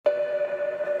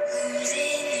Feeling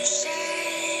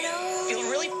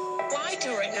really fly to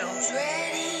right now. It's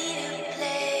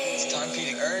time for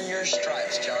you to earn your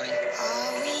stripes, Johnny.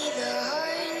 Are we the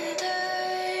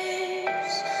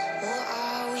hunters or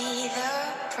are we the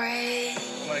prey?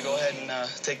 I'm gonna go ahead and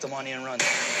take the money and run. I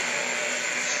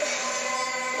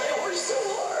worked so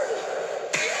hard.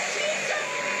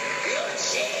 You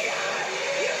cheater!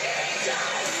 You get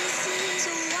done! This is a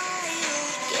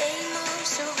wild game of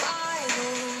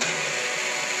survival.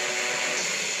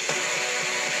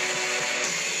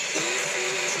 This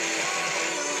is a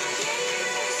wild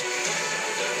game of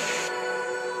survival.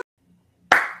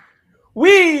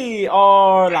 We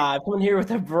are live. Coming here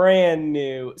with a brand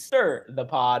new Stir the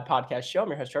Pod podcast show. I'm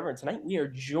your host, Trevor, and tonight we are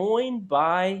joined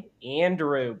by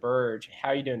Andrew Burge. How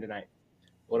are you doing tonight?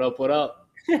 What up, what up?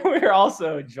 We're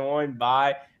also joined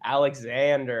by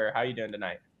Alexander. How are you doing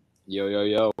tonight? Yo, yo,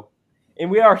 yo.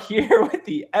 And we are here with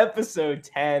the episode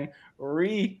 10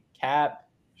 recap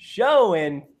show,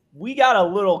 and we got a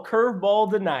little curveball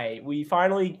tonight. We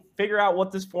finally figure out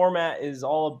what this format is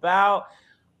all about.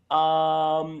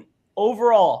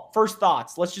 Overall, first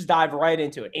thoughts. Let's just dive right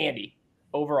into it. Andy,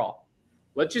 overall.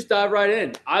 Let's just dive right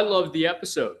in. I loved the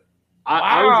episode.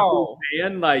 I was a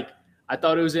big fan. I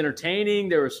thought it was entertaining.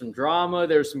 There was some drama.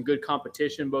 There was some good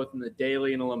competition, both in the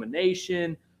daily and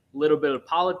elimination, a little bit of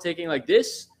politicking.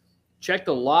 This checked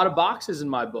a lot of boxes in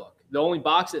my book. The only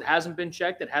box that hasn't been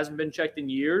checked, that hasn't been checked in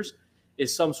years,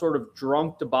 is some sort of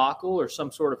drunk debacle or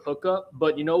some sort of hookup.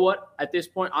 But you know what? At this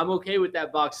point, I'm okay with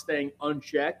that box staying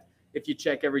unchecked if you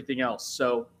check everything else.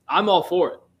 So I'm all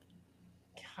for it.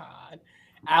 God.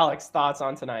 Alex, thoughts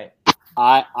on tonight?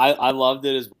 I loved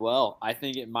it as well. I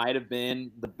think it might have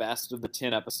been the best of the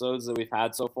 10 episodes that we've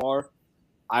had so far.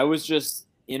 I was just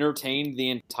entertained the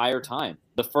entire time.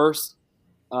 The first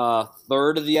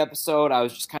third of the episode, I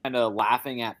was just kind of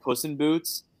laughing at Puss in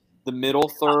Boots. The middle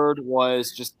third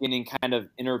was just getting kind of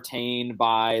entertained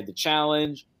by the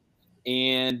challenge.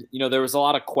 And, there was a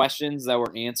lot of questions that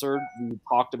were answered. We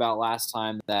talked about last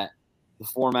time that the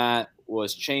format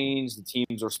was changed, the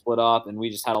teams were split up, and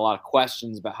we just had a lot of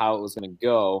questions about how it was going to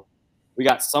go. We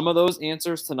got some of those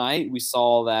answers tonight. We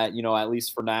saw that, at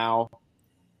least for now,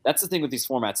 that's the thing with these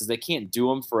formats is they can't do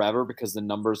them forever because the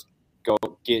numbers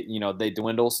they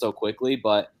dwindle so quickly.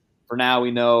 But for now,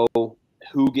 we know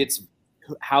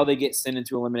how they get sent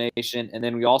into elimination. And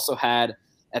then we also had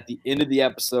at the end of the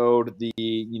episode,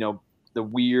 the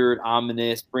weird,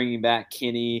 ominous bringing back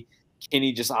Kenny.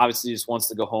 Kenny just obviously wants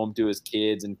to go home to his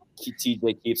kids, and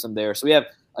TJ keeps him there. So we have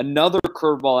another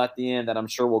curveball at the end that I'm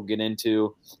sure we'll get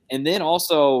into. And then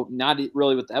also, not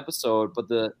really with the episode, but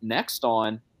the next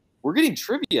on, we're getting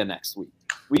trivia next week.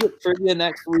 We get trivia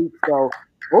next week. So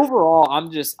overall,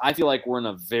 I feel like we're in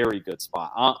a very good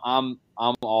spot. I'm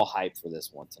all hyped for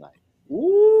this one tonight.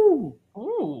 Ooh,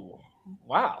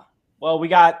 wow. Well, we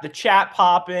got the chat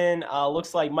popping.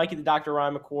 Looks like Mikey the Dr.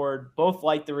 Ryan McCord both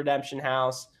like the Redemption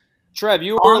House. Trev,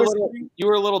 you were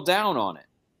a little down on it.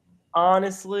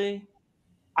 Honestly,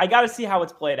 I got to see how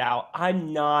it's played out.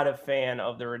 I'm not a fan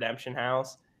of the Redemption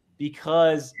House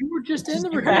because You were just in the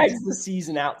it drags the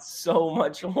season out so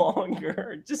much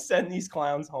longer. Just send these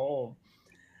clowns home.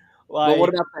 But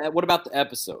what about the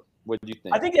episode? What did you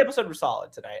think? I think the episode was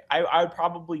solid tonight. I would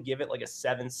probably give it like a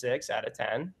 7.6 out of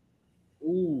 10.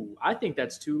 Ooh, I think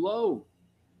that's too low.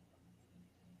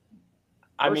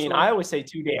 I mean, I always say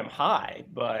too damn high,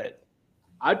 but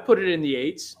I'd put it in the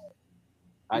 8s.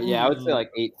 I would say like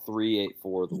 8.3,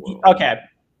 8.4 the world. Okay.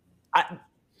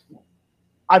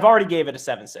 I've already gave it a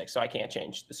 7.6, so I can't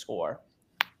change the score.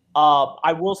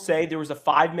 I will say there was a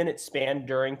 5-minute span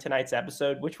during tonight's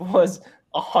episode, which was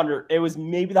 100. It was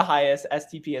maybe the highest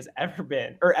STP has ever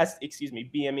been, or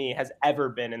BME has ever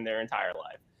been in their entire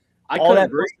life. All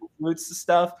that Roots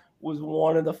stuff was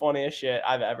one of the funniest shit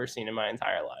I've ever seen in my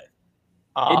entire life.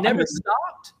 It never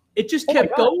stopped. It just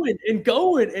kept going and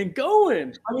going and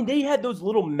going. I mean, they had those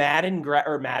little Monday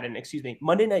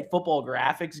Night Football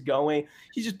graphics going.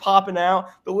 He's just popping out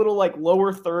the little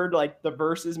lower third, the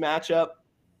versus matchup.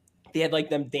 They had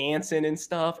them dancing and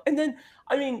stuff. And then,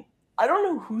 I mean, I don't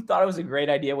know who thought it was a great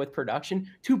idea with production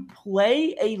to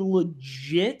play a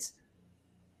legit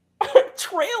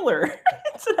trailer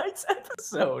in tonight's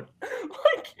episode.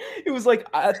 It was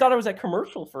I thought I was at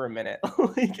commercial for a minute.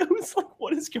 It was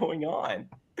what is going on?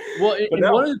 Well,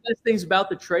 one of the best things about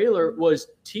the trailer was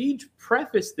Tej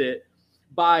prefaced it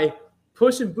by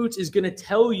Puss in Boots is going to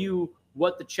tell you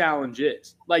what the challenge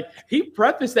is. He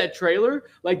prefaced that trailer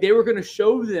like they were going to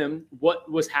show them what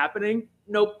was happening.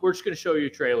 Nope, we're just going to show you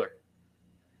a trailer.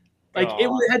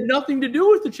 It had nothing to do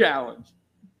with the challenge.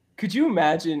 Could you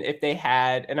imagine if they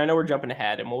had, and I know we're jumping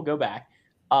ahead and we'll go back,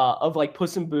 of like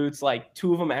Puss in Boots, like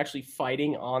two of them actually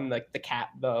fighting on the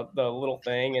little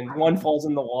thing, and one falls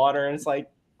in the water, and it's like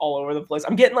all over the place.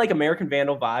 I'm getting like American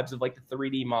Vandal vibes of like the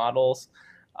 3D models,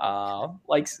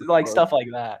 like stuff like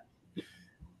that.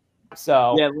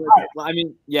 So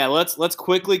let's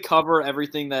quickly cover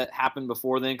everything that happened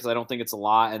before then, because I don't think it's a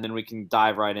lot, and then we can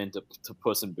dive right into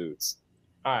Puss in Boots.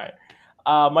 All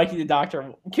right. Mikey the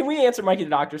Doctor. Can we answer Mikey the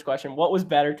Doctor's question? What was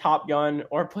better, Top Gun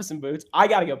or Puss in Boots? I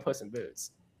got to go Puss in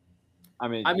Boots. I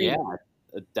mean, yeah,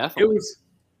 definitely.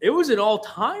 It was an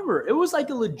all-timer. It was like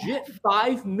a legit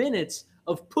 5 minutes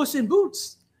of Puss in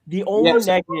Boots. The only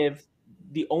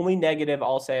negative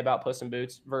I'll say about Puss in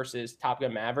Boots versus Top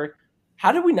Gun Maverick,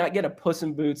 how did we not get a Puss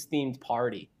in Boots themed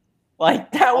party?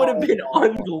 Like, that would have been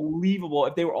unbelievable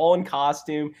if they were all in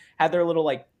costume, had their little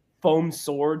like foam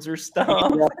swords or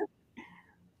stuff. Yeah.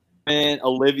 And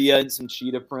Olivia in some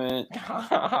cheetah print.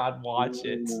 God, watch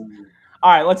it.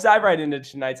 All right, let's dive right into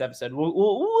tonight's episode.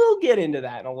 We'll get into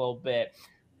that in a little bit.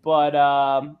 But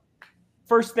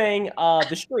first thing,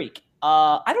 the streak.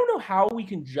 I don't know how we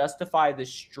can justify the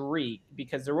streak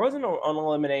because there wasn't an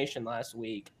elimination last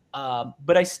week.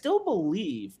 But I still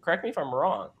believe, correct me if I'm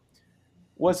wrong,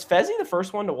 was Fezzi the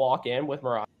first one to walk in with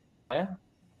Mariah?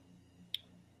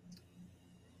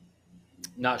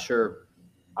 Not sure.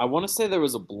 I want to say it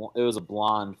was a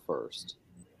blonde first.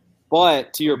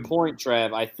 But to your point,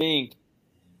 Trev, I think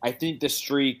the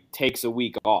streak takes a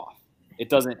week off. It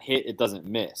doesn't hit, it doesn't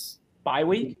miss. Bye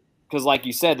week? Because like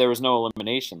you said, there was no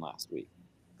elimination last week.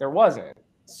 There wasn't.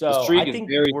 So the streak I think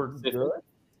is very we're specific. good.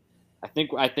 I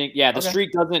think the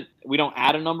streak doesn't, we don't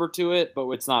add a number to it, but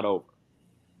it's not over.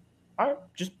 All right,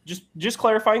 just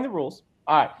clarifying the rules.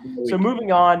 All right, so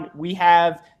moving on, we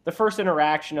have the first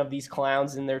interaction of these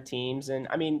clowns and their teams, and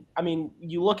I mean,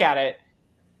 you look at it,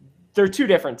 they're two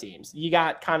different teams. You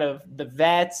got kind of the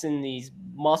vets and these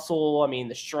muscle,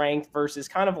 the strength versus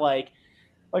kind of like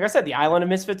I said, the Island of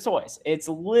Misfit Toys. It's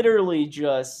literally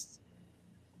just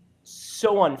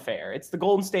so unfair. It's the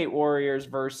Golden State Warriors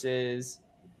versus,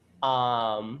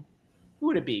 who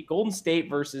would it be? Golden State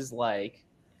versus like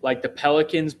the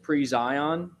Pelicans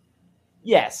pre-Zion.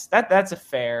 Yes, that's a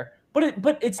fair. But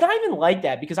it's not even like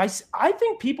that because I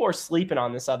think people are sleeping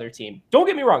on this other team. Don't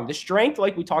get me wrong. The strength,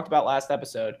 like we talked about last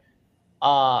episode,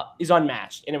 is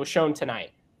unmatched, and it was shown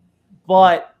tonight.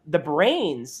 But the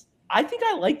brains, I think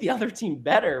I like the other team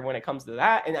better when it comes to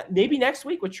that. And maybe next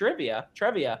week with trivia,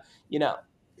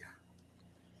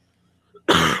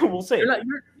 we'll see.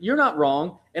 You're not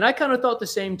wrong. And I kind of thought the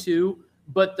same too.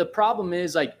 But the problem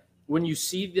is, like, when you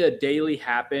see the daily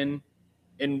happen,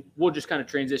 and we'll just kind of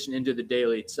transition into the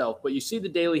daily itself, but you see the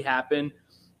daily happen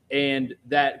and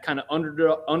that kind of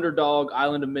underdog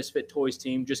Island of Misfit Toys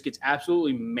team just gets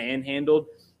absolutely manhandled.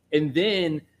 And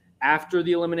then after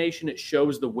the elimination, it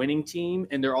shows the winning team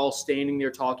and they're all standing there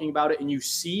talking about it. And you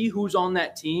see who's on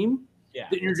that team. Yeah.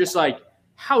 Then you're just like,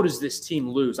 how does this team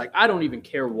lose? Like, I don't even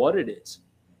care what it is.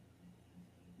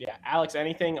 Yeah. Alex,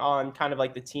 anything on kind of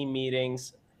like the team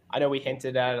meetings? I know we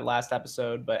hinted at it last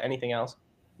episode, but anything else?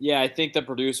 Yeah, I think the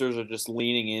producers are just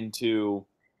leaning into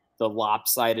the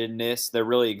lopsidedness. They're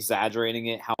really exaggerating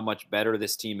it, how much better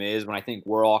this team is, when I think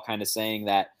we're all kind of saying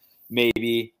that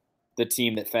maybe the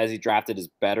team that Fezzi drafted is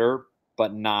better,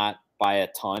 but not by a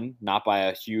ton, not by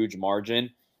a huge margin.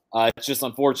 It's just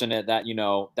unfortunate that,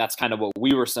 that's kind of what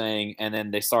we were saying, and then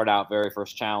they start out very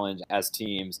first challenge as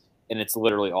teams, and it's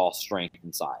literally all strength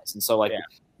and size. And so,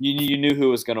 you knew who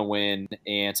was going to win,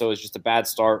 and so it was just a bad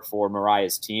start for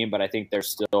Mariah's team, but I think there's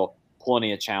still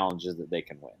plenty of challenges that they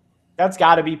can win. That's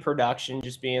got to be production,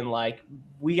 just being like,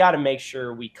 we got to make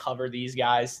sure we cover these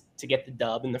guys to get the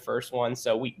dub in the first one.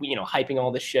 So we hyping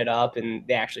all this shit up, and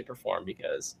they actually perform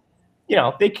because,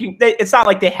 it's not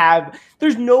like they have.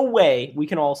 There's no way we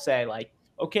can all say like,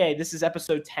 okay, this is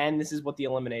episode 10. This is what the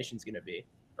elimination is going to be,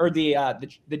 or the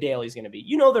daily is going to be.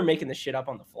 They're making the shit up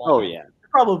on the fly. Oh yeah.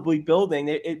 Probably building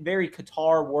it very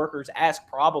Qatar workers-esque,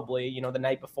 probably, the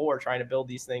night before, trying to build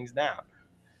these things down.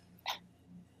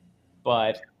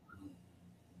 But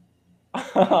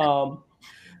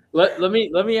let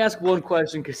me ask one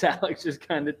question because Alex just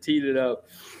kind of teed it up.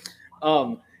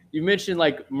 You mentioned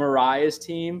like Mariah's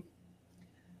team.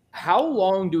 How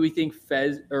long do we think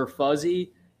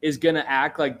Fuzzy is gonna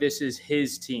act like this is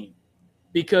his team?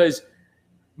 Because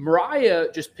Mariah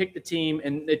just picked the team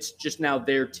and it's just now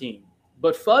their team.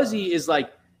 But Fuzzy is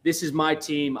like, this is my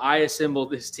team. I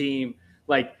assembled this team.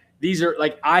 Like, these are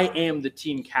like, I am the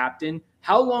team captain.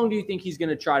 How long do you think he's going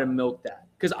to try to milk that?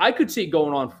 Because I could see it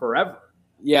going on forever.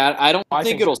 Yeah, I don't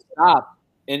think it'll stop.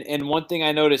 And one thing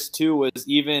I noticed too was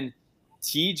even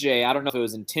TJ, I don't know if it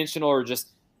was intentional or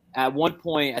just at one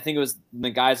point, I think it was the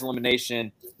guy's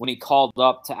elimination, when he called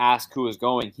up to ask who was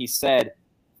going, he said,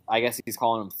 I guess he's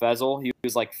calling him Fezzle. He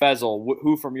was like, Fezzle,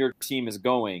 who from your team is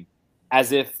going?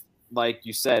 As if, like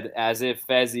you said, as if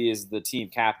Fezzy is the team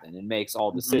captain and makes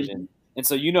all decisions. And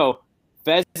so,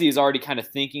 Fezzy is already kind of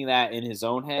thinking that in his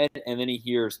own head, and then he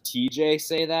hears TJ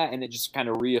say that, and it just kind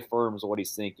of reaffirms what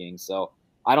he's thinking. So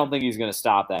I don't think he's going to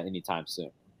stop that anytime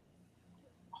soon.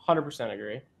 100%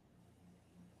 agree.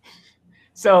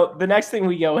 So the next thing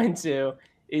we go into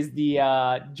is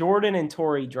the Jordan and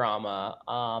Tori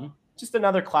drama. Just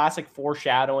another classic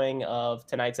foreshadowing of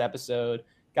tonight's episode.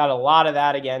 Got a lot of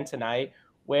that again tonight,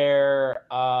 where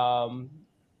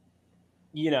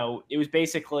it was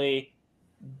basically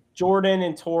Jordan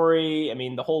and Tori. I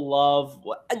mean, the whole love.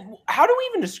 How do we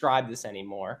even describe this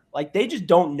anymore? Like, they just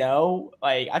don't know.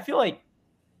 Like, I feel like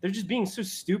they're just being so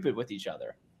stupid with each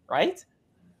other, right?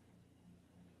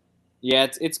 Yeah,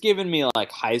 it's given me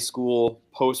like high school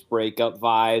post-breakup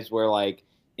vibes where like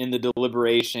in the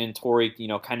deliberation, Tori,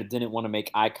 kind of didn't want to make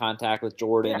eye contact with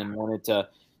Jordan and wanted to,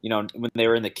 when they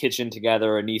were in the kitchen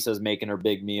together, Anissa's making her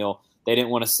big meal, they didn't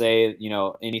want to say,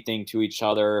 anything to each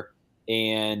other.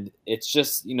 And it's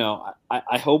just,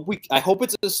 I hope it's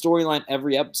a storyline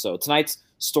every episode. Tonight's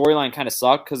storyline kind of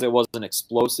sucked because it wasn't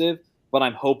explosive, but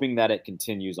I'm hoping that it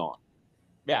continues on.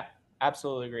 Yeah,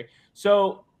 absolutely agree.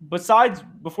 So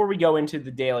before we go into the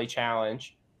daily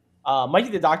challenge, Mikey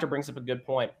the Doctor brings up a good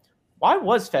point. Why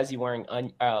was Fezzy wearing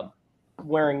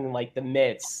like the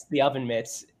mitts, the oven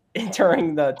mitts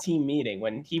during the team meeting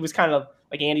when he was kind of,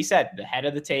 like Andy said, the head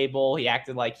of the table? He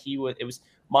acted like it was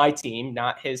my team,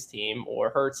 not his team or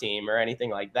her team or anything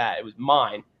like that. It was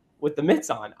mine with the mitts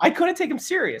on. I couldn't take him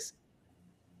serious.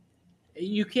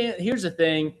 You can't. Here's the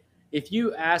thing. If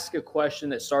you ask a question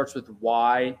that starts with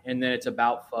why and then it's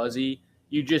about Fuzzy,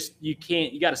 you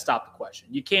can't. You got to stop the question.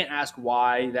 You can't ask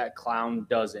why that clown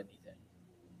does anything.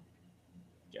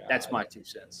 God. That's my 2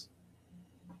 cents.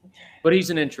 But he's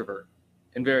an introvert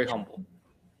and very humble.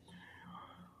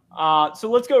 So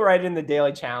let's go right in the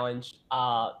daily challenge.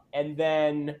 And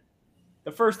then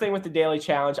the first thing with the daily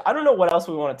challenge, I don't know what else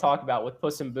we want to talk about with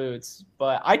Puss in Boots,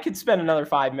 but I could spend another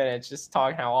 5 minutes just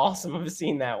talking how awesome of a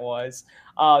scene that was.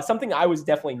 Something I was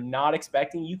definitely not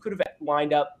expecting. You could have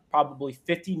lined up probably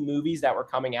 50 movies that were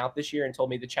coming out this year and told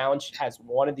me the challenge has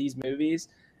one of these movies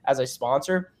as a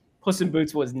sponsor. Puss in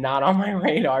Boots was not on my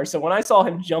radar. So when I saw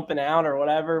him jumping out or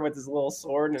whatever with his little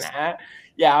sword and hat,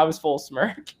 yeah, I was full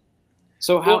smirk.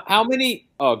 So how many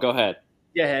 – oh, go ahead.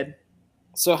 Go ahead.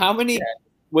 So how many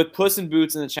 – with Puss in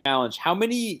Boots in the challenge, how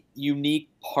many unique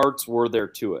parts were there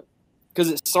to it? Because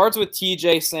it starts with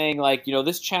TJ saying, like,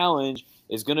 this challenge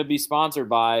is going to be sponsored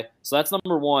by – so that's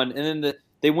number one. And then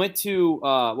they went to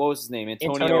what was his name?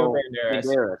 Antonio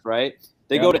Banderas, right?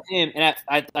 They go to him, and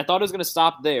I thought it was going to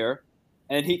stop there.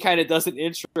 And he kind of does an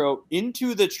intro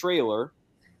into the trailer.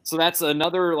 So that's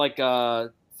another, like,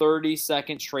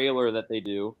 30-second trailer that they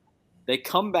do. They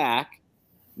come back.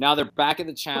 Now they're back at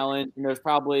the challenge, and there's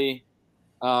probably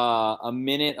a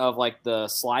minute of like the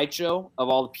slideshow of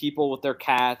all the people with their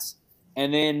cats,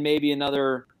 and then maybe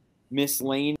another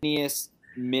miscellaneous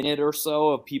minute or so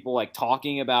of people like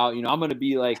talking about, I'm going to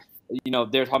be like,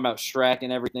 they're talking about Shrek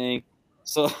and everything.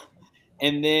 So,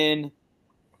 and then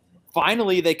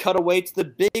finally they cut away to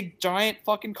the big giant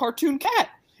fucking cartoon cat.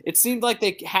 It seemed like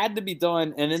they had to be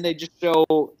done, and then they just show,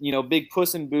 big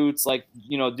Puss in Boots, like,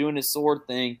 doing his sword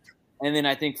thing. And then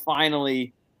I think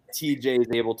finally TJ is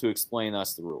able to explain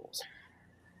us the rules.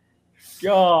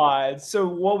 God. So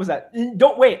what was that?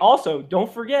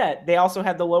 Don't forget, they also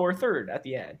had the lower third at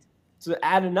the end. So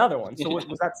add another one. So was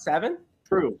that 7?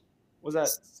 True. Was that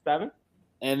 7?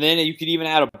 And then you could even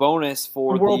add a bonus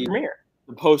for the world premiere.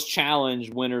 The post-challenge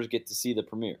winners get to see the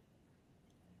premiere.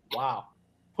 Wow.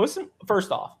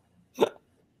 First off,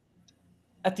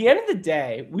 at the end of the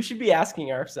day, we should be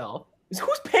asking ourselves,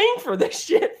 who's paying for this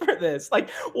shit for this? Like,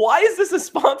 why is this a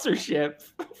sponsorship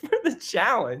for the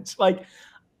challenge? Like,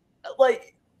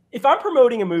 if I'm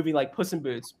promoting a movie like Puss in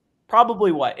Boots,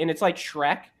 probably what? And it's like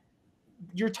Shrek,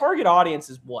 your target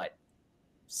audience is what?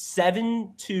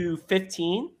 7 to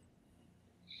 15?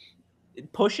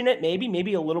 Pushing it,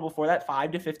 maybe a little before that,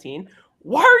 5 to 15.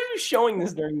 Why are you showing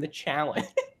this during the challenge?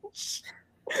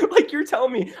 Like, you're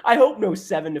telling me, I hope no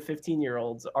 7 to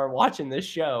 15-year-olds are watching this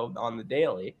show on the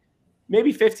daily.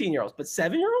 Maybe 15-year-olds, but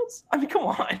 7-year-olds? I mean, come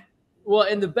on. Well,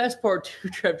 and the best part too,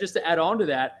 Trev, just to add on to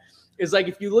that, is like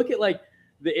if you look at like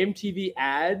the MTV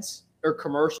ads or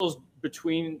commercials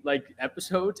between like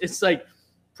episodes, it's like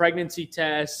pregnancy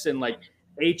tests and like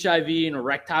HIV and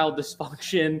erectile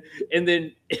dysfunction, and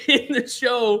then in the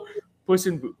show, Puss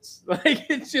in Boots. Like,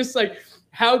 it's just like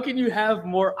How can you have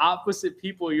more opposite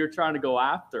people you're trying to go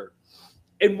after?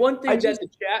 And one thing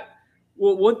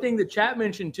the chat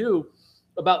mentioned too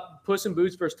about Puss in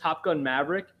Boots versus Top Gun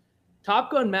Maverick.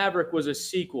 Top Gun Maverick was a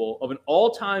sequel of an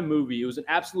all-time movie. It was an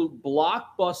absolute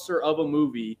blockbuster of a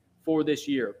movie for this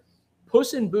year.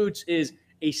 Puss in Boots is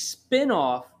a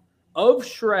spin-off of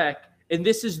Shrek, and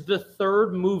this is the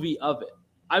third movie of it.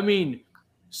 I mean,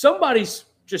 somebody's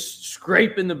just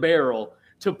scraping the barrel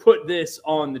to put this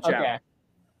on the challenge. Okay.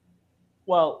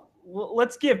 Well,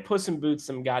 let's give Puss in Boots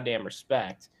some goddamn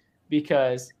respect,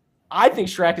 because I think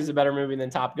Shrek is a better movie than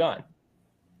Top Gun.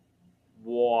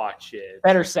 Watch it.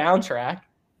 Better soundtrack.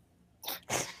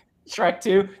 Shrek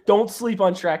 2. Don't sleep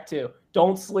on Shrek 2.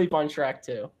 Don't sleep on Shrek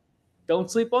 2. Don't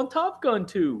sleep on Top Gun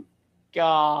 2.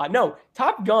 God, no.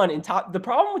 Top Gun and the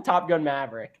problem with Top Gun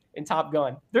Maverick and Top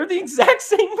Gun, they're the exact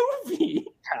same movie.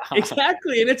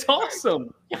 Exactly, and it's awesome.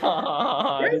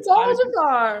 God, It's awesome.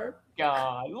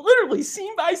 God, literally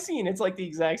scene by scene, it's like the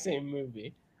exact same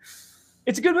movie.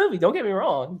 It's a good movie. Don't get me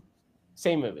wrong.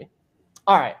 Same movie.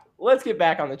 All right, let's get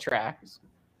back on the tracks.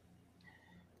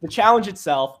 The challenge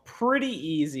itself, pretty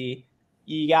easy.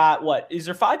 You got what? Is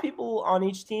there 5 people on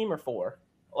each team or 4?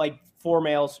 Like 4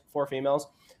 males, 4 females.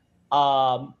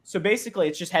 So basically,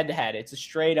 it's just head to head. It's a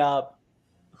straight up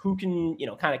who can,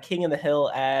 kind of King of the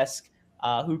Hill-esque,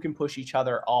 who can push each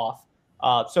other off.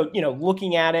 So,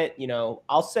 looking at it,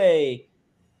 I'll say,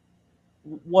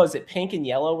 was it pink and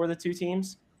yellow were the 2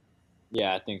 teams?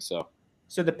 Yeah, I think so.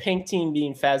 So the pink team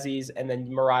being Fezzi's and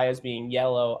then Mariah's being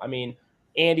yellow. I mean,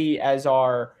 Andy, as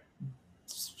our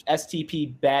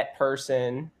STP bet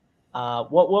person,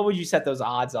 what would you set those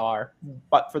odds are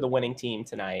but for the winning team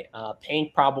tonight?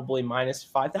 Pink probably minus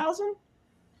 5,000?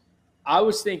 I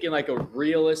was thinking like a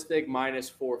realistic minus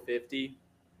 450.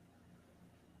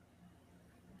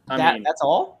 That's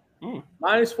all?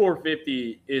 Minus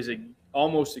 450 is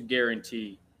almost a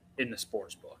guarantee in the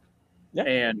sports book. Yeah.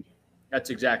 And that's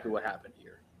exactly what happened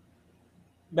here.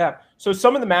 Yeah. So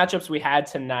some of the matchups we had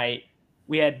tonight,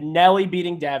 we had Nelly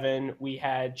beating Devin. We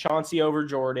had Chauncey over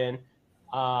Jordan.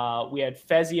 We had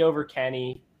Fezzi over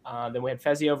Kenny. Then we had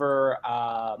Fezzi over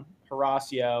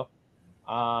Horacio.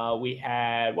 We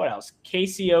had, what else?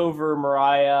 Casey over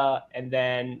Mariah, and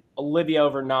then Olivia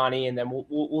over Nani, and then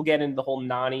we'll get into the whole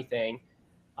Nani thing.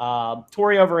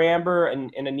 Tori over Amber,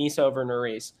 and Anissa over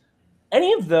Nerys.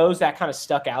 Any of those that kind of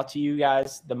stuck out to you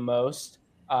guys the most?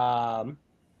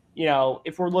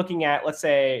 If we're looking at, let's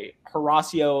say,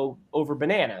 Horacio over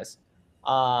Bananas,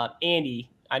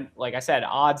 Andy, like I said,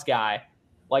 odds guy.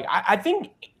 Like I think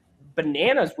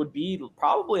Bananas would be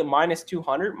probably a minus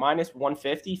 200, minus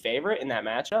 150 favorite in that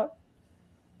matchup.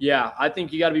 Yeah, I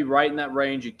think you got to be right in that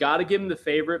range. You got to give him the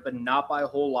favorite, but not by a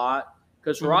whole lot,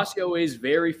 because Horacio is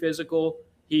very physical.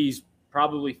 He's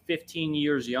probably 15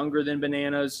 years younger than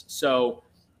Bananas. So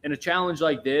in a challenge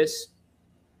like this,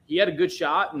 he had a good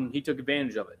shot and he took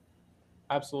advantage of it.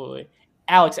 Absolutely.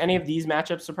 Alex, any of these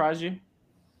matchups surprise you?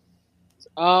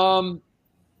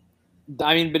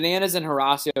 I mean, Bananas and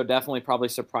Horacio definitely probably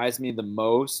surprised me the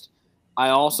most. I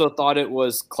also thought it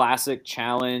was classic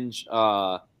challenge,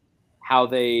 how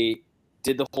they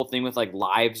did the whole thing with like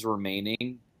lives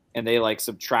remaining, and they like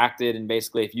subtracted, and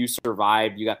basically if you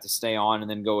survived, you got to stay on and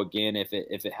then go again if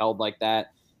it held like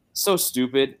that. So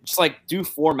stupid. Just like do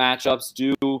 4 matchups,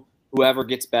 do whoever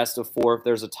gets best of 4. If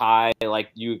there's a tie, like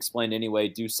you explained anyway,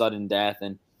 do sudden death.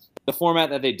 And the format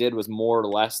that they did was more or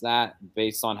less that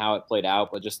based on how it played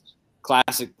out, but just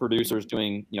classic producers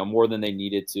doing, more than they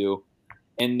needed to.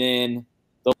 And then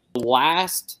the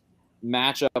last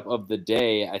matchup of the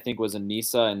day, I think, was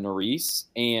Anissa and Nerys.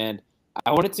 And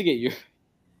I wanted to get your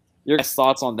guys'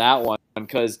 thoughts on that one,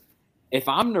 because if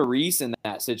I'm Nerys in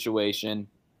that situation,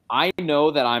 I know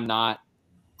that I'm not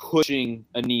pushing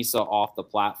Anissa off the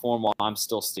platform while I'm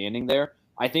still standing there.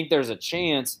 I think there's a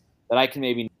chance that I can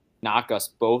maybe knock us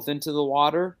both into the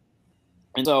water.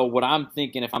 And so what I'm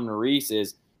thinking if I'm Nerys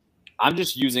is I'm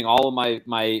just using all of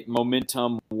my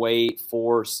momentum, weight,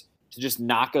 force to just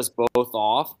knock us both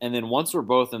off. And then once we're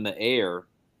both in the air,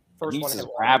 Anissa's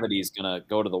gravity is going to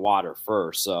go to the water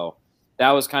first. So that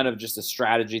was kind of just a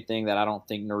strategy thing that I don't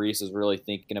think Nerys is really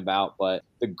thinking about. But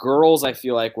the girls, I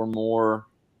feel like, were more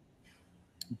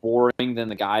boring than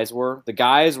the guys were. The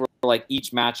guys were like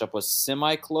each matchup was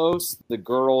semi-close. The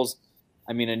girls,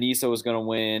 I mean, Anissa was going to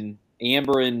win.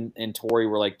 Amber and Tori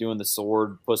were like doing the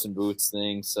sword Puss in Boots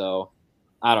thing. So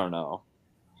I don't know.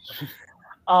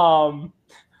 I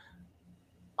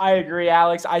agree,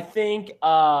 Alex. I think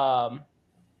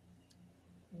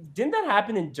didn't that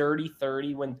happen in Dirty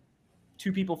 30 when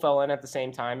two people fell in at the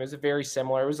same time. It was very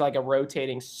similar. It was like a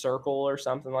rotating circle or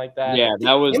something like that. Yeah,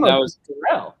 that was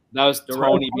Darrell. That was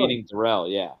Tony beating Darrell.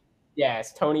 Yeah. Yeah,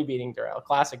 it's Tony beating Darrell.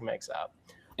 Classic mix-up.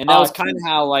 And that was kind of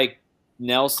how like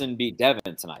Nelson beat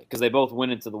Devin tonight because they both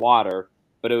went into the water,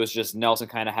 but it was just Nelson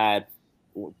kind of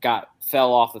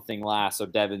fell off the thing last, so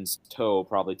Devin's toe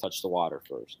probably touched the water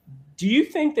first. Do you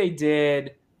think they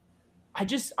did?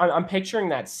 I'm picturing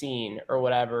that scene or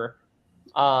whatever.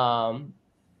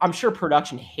 I'm sure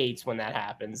production hates when that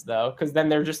happens though, because then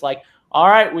they're just like, all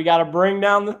right, we got to bring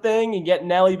down the thing and get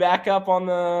Nelly back up on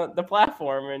the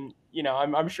platform. And, you know,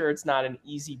 I'm sure it's not an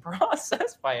easy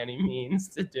process by any means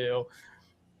to do,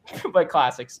 but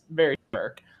classics, very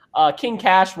dark. King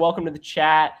Cash, welcome to the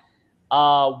chat.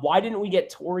 Why didn't we get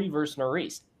Tori versus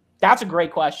Nurys? That's a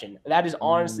great question. That is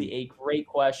honestly a great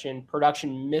question.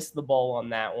 Production missed the bowl on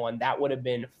that one. That would have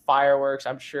been fireworks.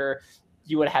 I'm sure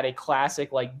you would have had a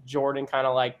classic like Jordan kind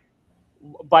of like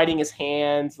biting his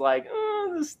hands like,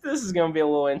 this is going to be a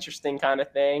little interesting kind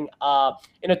of thing.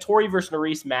 In a Tori versus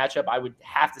Nurys matchup, I would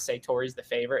have to say Tori's the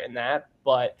favorite in that.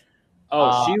 But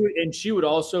she would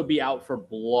also be out for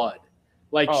blood.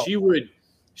 Like she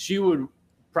would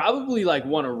probably like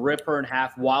want to rip her in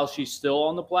half while she's still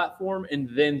on the platform and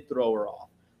then throw her off.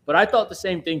 But I thought the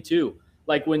same thing too.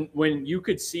 Like when you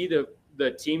could see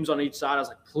the teams on each side, I was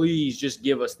like, please just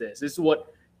give us this. This is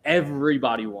what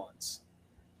everybody wants.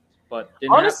 But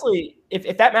honestly,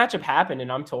 if that matchup happened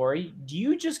and I'm Tori, do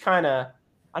you just kind of,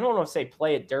 I don't want to say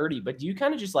play it dirty, but do you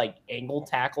kind of just like angle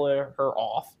tackle her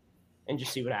off and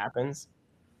just see what happens?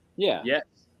 Yeah. Yes.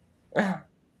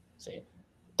 See.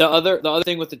 The other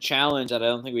thing with the challenge that I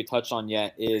don't think we touched on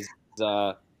yet is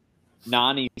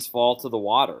Nany's fall to the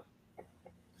water.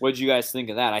 What did you guys think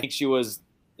of that? I think it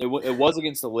was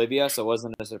against Olivia, so it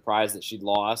wasn't a surprise that she'd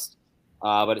lost.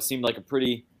 But it seemed like a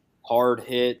pretty hard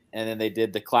hit, and then they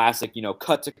did the classic,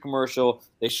 cut to commercial.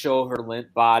 They show her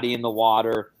limp body in the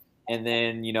water, and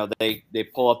then, they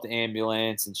pull up the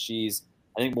ambulance, and she's,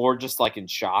 I think, more just like in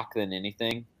shock than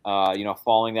anything.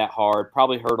 Falling that hard,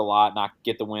 probably hurt a lot,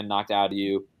 get the wind knocked out of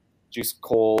you. She's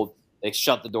cold. They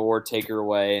shut the door, take her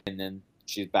away, and then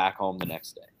she's back home the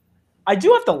next day. I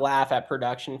do have to laugh at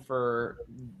production for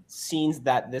scenes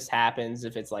that this happens.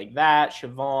 If it's like that,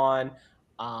 Siobhan,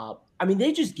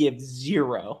 they just give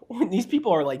zero. These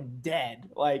people are like dead.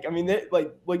 Like,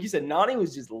 like you said, Nany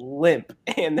was just limp,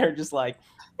 and they're just like,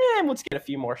 let's get a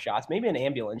few more shots, maybe an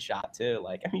ambulance shot too.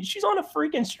 Like, she's on a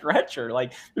freaking stretcher.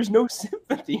 Like, there's no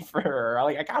sympathy for her.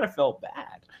 Like, I kind of felt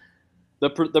bad.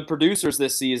 The producers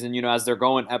this season, as they're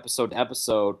going episode to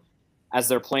episode, as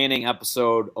they're planning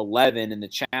episode 11 in the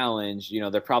challenge,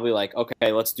 they're probably like,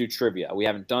 okay, let's do trivia. We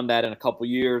haven't done that in a couple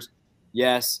years.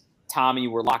 Yes, Tommy,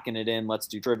 we're locking it in. Let's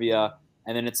do trivia.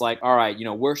 And then it's like, all right,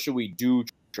 where should we do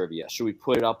trivia? Should we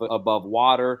put it up above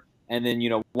water? And then,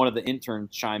 one of the interns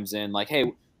chimes in like,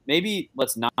 hey, maybe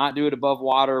let's not do it above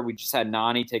water. We just had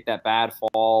Nany take that bad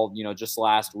fall, just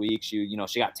last week. She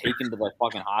got taken to the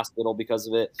fucking hospital because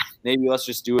of it. Maybe let's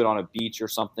just do it on a beach or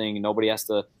something. Nobody has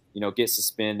to, get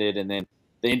suspended. And then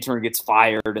the intern gets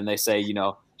fired and they say,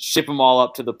 ship them all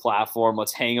up to the platform.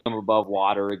 Let's hang them above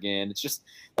water again. It's just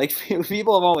like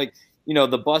people have all like,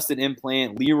 the busted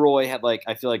implant. Leroy had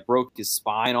I feel like broke his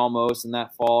spine almost in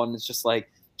that fall. And it's just like,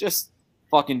 just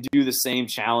fucking do the same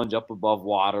challenge up above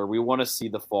water. We want to see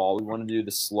the fall. We want to do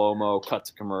the slow-mo cut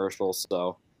to commercial.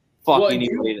 So fuck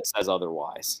anybody that says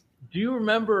otherwise. Do you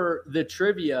remember the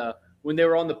trivia when they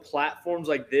were on the platforms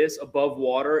like this above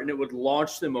water and it would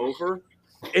launch them over?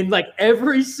 And like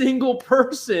every single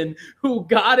person who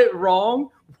got it wrong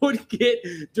would get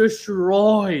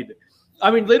destroyed.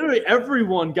 Literally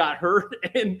everyone got hurt.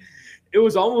 And it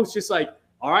was almost just like,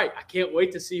 all right, I can't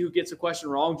wait to see who gets a question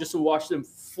wrong just to watch them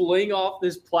fling off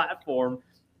this platform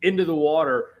into the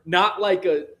water. Not like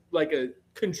a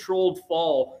controlled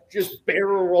fall, just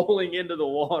barrel rolling into the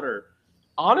water.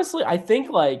 Honestly, I think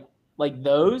like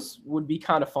those would be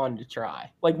kind of fun to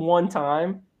try. Like one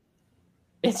time.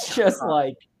 It's just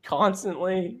like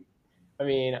constantly.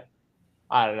 I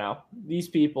don't know. These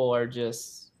people are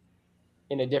just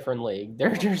in a different league.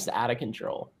 They're just out of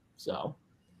control. So,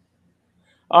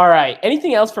 all right.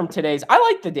 Anything else from today's? I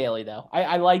liked the daily though.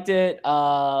 I liked it.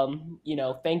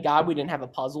 Thank God we didn't have a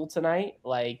puzzle tonight.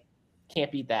 Like,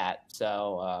 can't beat that.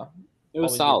 So it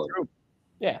was solid.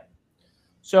 Yeah.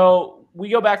 So we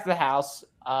go back to the house.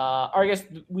 Or I guess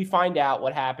we find out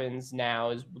what happens now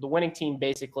is the winning team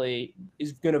basically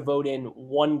is going to vote in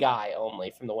one guy only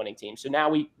from the winning team. So now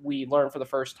we learn for the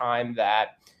first time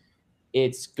that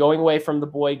it's going away from the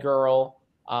boy-girl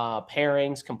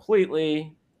pairings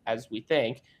completely, as we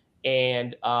think,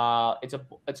 and it's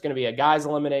going to be a guys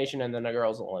elimination and then a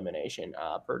girls elimination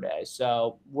per day.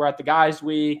 So we're at the guys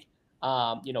week.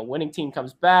 Winning team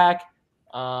comes back,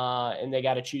 and they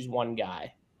got to choose one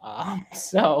guy.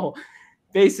 So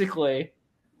basically,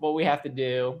 what we have to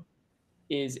do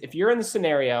is, if you're in the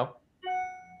scenario,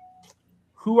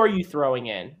 who are you throwing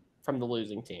in from the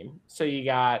losing team? So you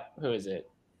got, who is it?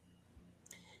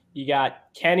 You got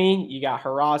Kenny, you got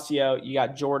Horacio, you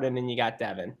got Jordan, and you got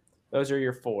Devin. Those are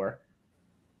your 4.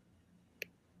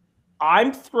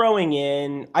 I'm throwing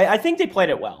in, I think they played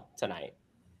it well tonight.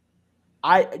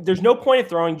 There's no point of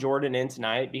throwing Jordan in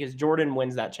tonight because Jordan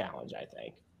wins that challenge, I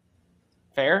think.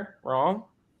 Fair? Wrong?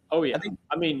 Oh, yeah.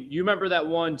 I mean, you remember that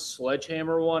one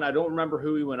sledgehammer one? I don't remember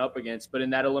who he went up against, but in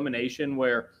that elimination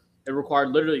where it required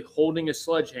literally holding a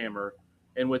sledgehammer,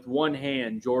 and with one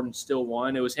hand, Jordan still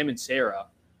won. It was him and Sarah.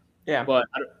 Yeah. But,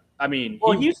 he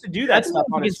used to do that stuff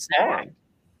on his phone.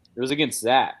 It was against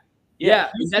Zach. Yeah,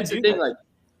 and that's the thing. Like,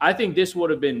 I think this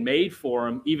would have been made for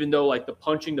him, even though, like, the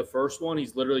punching the first one,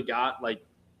 he's literally got, like,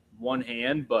 one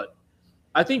hand. But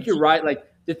I think you're right. Like,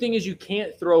 the thing is, you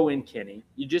can't throw in Kenny.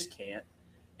 You just can't.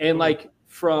 And, like,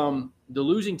 from the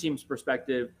losing team's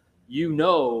perspective,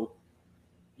 you're,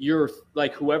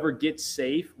 like, whoever gets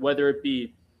safe, whether it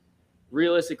be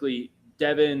realistically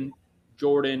Devin,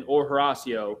 Jordan, or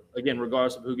Horacio, again,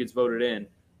 regardless of who gets voted in,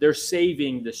 they're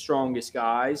saving the strongest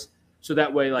guys. So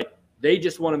that way, like, they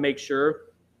just want to make sure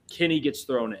Kenny gets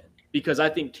thrown in, because I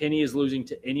think Kenny is losing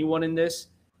to anyone in this,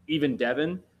 even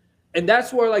Devin. And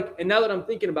that's where, like, and now that I'm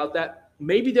thinking about that,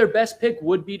 maybe their best pick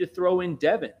would be to throw in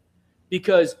Devin,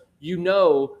 because you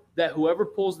know that whoever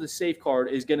pulls the safe card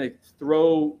is going to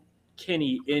throw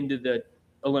Kenny into the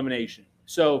elimination.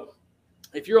 So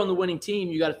if you're on the winning team,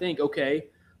 you got to think, okay,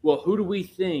 well, who do we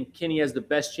think Kenny has the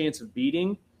best chance of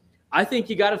beating? I think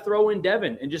you got to throw in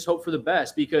Devin and just hope for the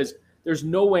best, because there's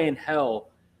no way in hell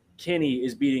Kenny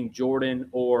is beating Jordan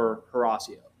or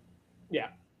Horacio. Yeah,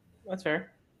 that's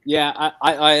fair. Yeah,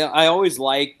 I always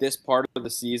like this part of the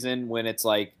season when it's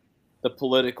like the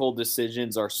political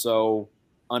decisions are so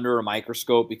under a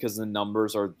microscope because the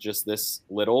numbers are just this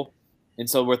little. And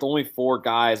so with only 4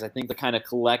 guys, I think the kind of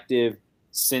collective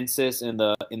census in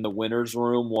the winners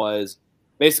room was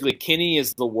basically Kenny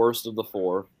is the worst of the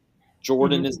 4.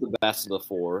 Jordan is the best of the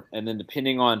 4. And then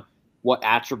depending on what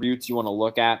attributes you want to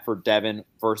look at for Devin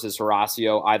versus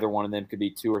Horacio, either one of them could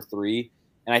be 2 or 3.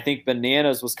 And I think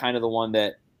Bananas was kind of the one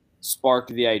that sparked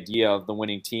the idea of the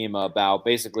winning team about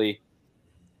basically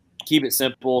keep it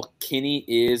simple. Kenny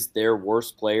is their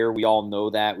worst player. We all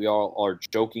know that. We all are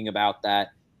joking about that.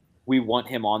 We want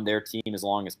him on their team as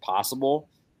long as possible.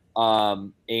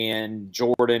 And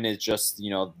Jordan is just,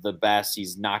 the best.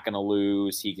 He's not going to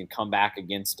lose. He can come back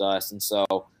against us. And so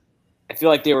I feel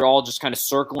like they were all just kind of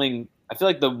circling. I feel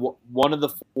like one of the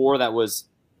 4 that was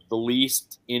the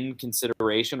least in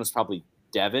consideration was probably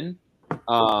Devin.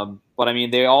 But I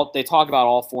mean, they talk about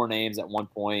all 4 names at one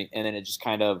point, and then it just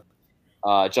kind of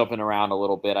jumping around a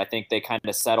little bit. I think they kind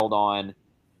of settled on,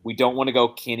 we don't want to go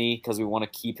Kenny because we want to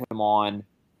keep him on,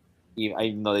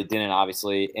 even though they didn't,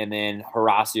 obviously. And then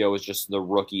Horacio was just the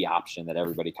rookie option that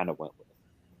everybody kind of went with.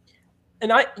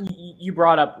 And you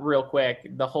brought up real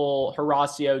quick the whole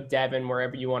Horacio, Devin,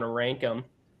 wherever you want to rank them.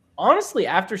 Honestly,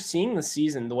 after seeing the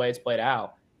season, the way it's played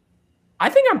out, I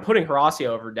think I'm putting Horacio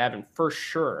over Devin for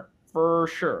sure. For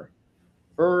sure.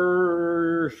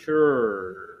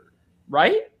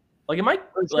 Right? Like, am I?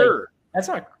 For sure. That's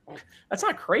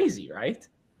not crazy, right?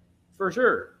 For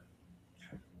sure.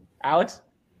 Alex?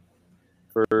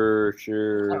 For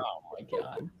sure. Oh my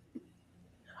god.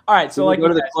 All right, so like go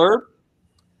to the club.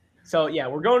 So yeah,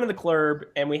 we're going to the club,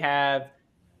 and we have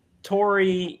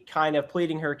Tori kind of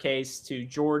pleading her case to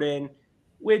Jordan,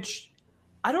 which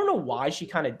I don't know why she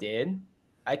kind of did.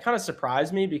 It kind of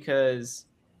surprised me because,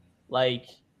 like,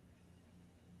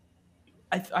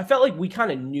 I felt like we kind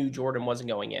of knew Jordan wasn't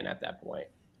going in at that point,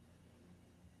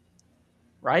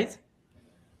 right?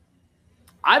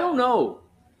 I don't know.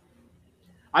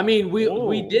 I mean,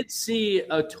 we did see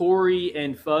a Tori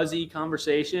and Fuzzy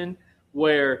conversation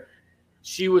where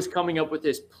she was coming up with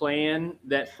this plan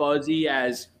that Fuzzy,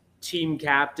 as team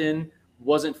captain,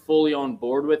 wasn't fully on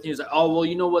board with. He was like, oh, well,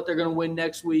 you know what? They're going to win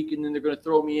next week, and then they're going to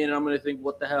throw me in, and I'm going to think,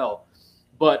 what the hell?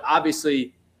 But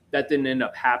obviously that didn't end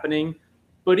up happening.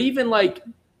 But even, like,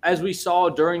 as we saw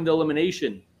during the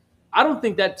elimination, I don't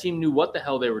think that team knew what the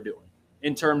hell they were doing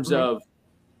in terms of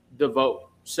the vote.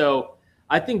 So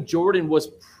I think Jordan was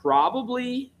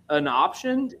probably an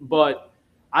option, but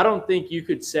I don't think you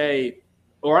could say,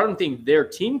 or I don't think their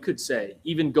team could say,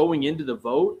 even going into the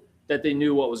vote, that they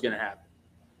knew what was going to happen.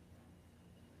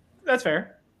 That's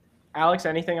fair. Alex,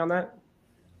 anything on that?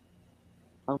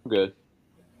 I'm good.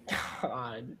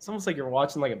 God, it's almost like you're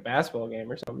watching like a basketball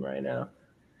game or something right now.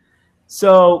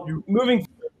 So moving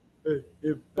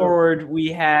forward,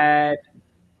 we had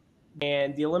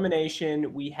and the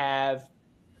elimination. We have,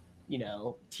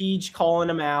 Tej calling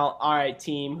him out. All right,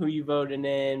 team, who you voting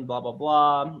in? Blah blah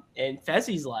blah. And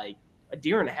Fezzi's like a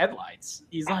deer in the headlights.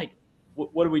 He's like,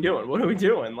 "What are we doing? What are we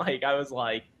doing?" Like I was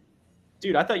like,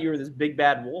 "Dude, I thought you were this big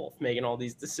bad wolf making all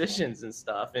these decisions and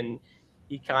stuff." And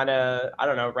he kind of, I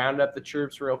don't know, rounded up the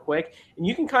troops real quick. And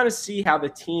you can kind of see how the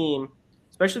team,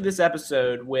 especially this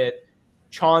episode with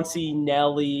Chauncey,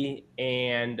 Nelly,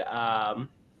 and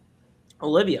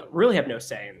Olivia, really have no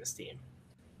say in this team.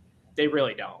 They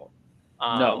really don't.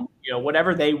 No.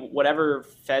 Whatever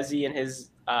Fezzi and his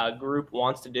group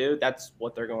wants to do, that's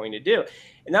what they're going to do.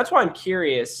 And that's why I'm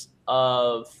curious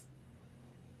of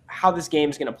how this game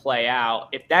is going to play out.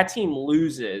 If that team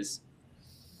loses,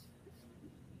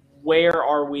 where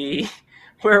are we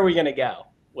going to go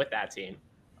with that team?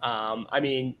 I'm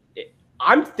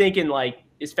thinking like,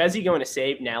 is Fezzi going to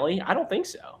save Nelly? I don't think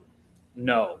so.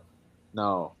 No.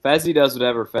 Fezzi does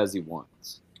whatever Fezzi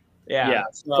wants. Yeah.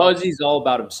 So, Fuzzy's all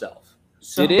about himself.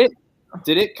 Did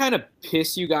it kind of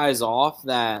piss you guys off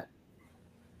that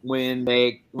when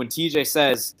TJ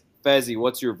says, Fezzi,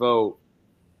 what's your vote?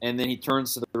 And then he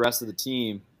turns to the rest of the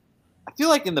team. I feel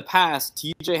like in the past,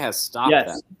 TJ has stopped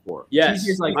that before. Yes,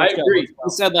 like, I agree. He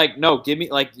said, like, no, give me,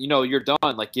 like, you're done.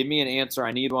 Like, give me an answer.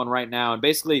 I need one right now. And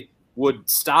basically would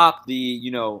stop the,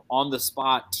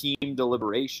 on-the-spot team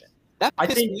deliberation. That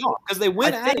pissed me off because they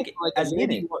went at it for like a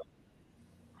minute.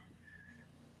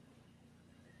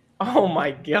 Oh, my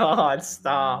God.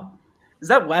 Stop. Is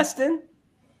that Weston?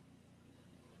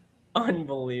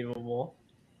 Unbelievable.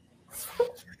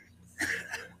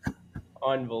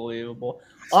 Unbelievable.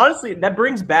 Honestly, that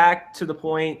brings back to the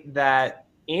point that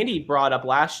Andy brought up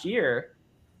last year.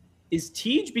 Is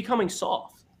Tej becoming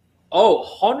soft?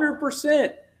 Oh,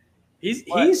 100%.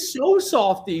 He's so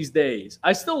soft these days.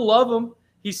 I still love him.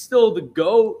 He's still the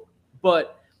GOAT,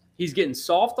 but he's getting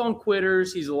soft on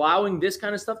quitters. He's allowing this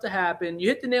kind of stuff to happen. You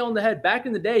hit the nail on the head. Back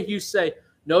in the day, he used to say,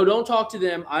 no, don't talk to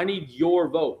them. I need your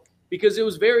vote. Because it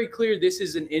was very clear this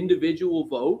is an individual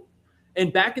vote.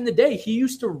 And back in the day, he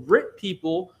used to rip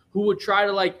people who would try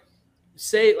to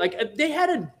say they had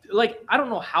I don't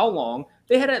know how long.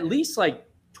 They had at least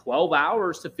 12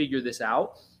 hours to figure this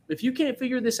out. If you can't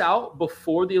figure this out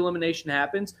before the elimination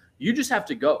happens, you just have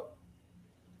to go.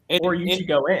 Or you should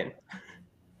go in.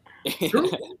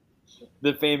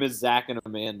 The famous Zach and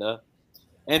Amanda.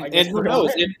 And who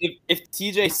knows, if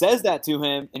TJ says that to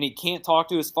him and he can't talk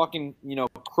to his fucking,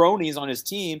 cronies on his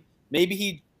team, maybe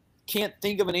he can't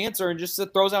think of an answer and just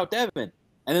throws out Devin.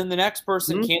 And then the next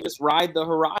person can't just ride the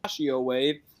Horatio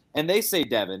wave and they say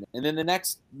Devin. And then the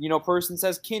next, person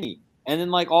says Kenny. And then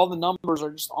all the numbers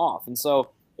are just off. And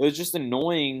so it was just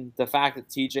annoying the fact that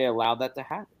TJ allowed that to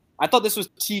happen. I thought this was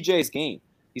TJ's game.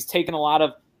 He's taken a lot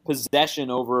of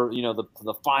possession over,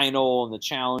 the final and the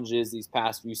challenges these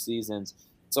past few seasons.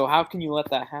 So how can you let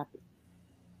that happen?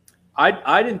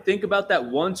 I didn't think about that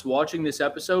once watching this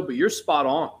episode, but you're spot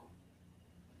on.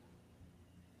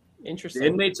 Interesting. The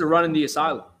inmates are running the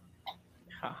asylum.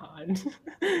 God.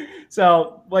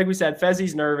 So, like we said,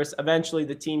 Fezzi's nervous. Eventually,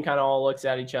 the team kind of all looks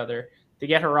at each other. They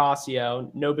get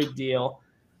Horacio. No big deal.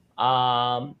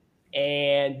 And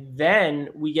then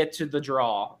we get to the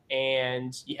draw.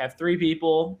 And you have three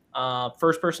people.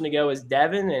 First person to go is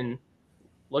Devin. And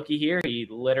looky here, he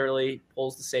literally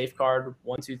pulls the safe card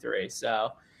 1, 2, 3.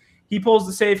 So he pulls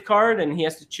the safe card, and he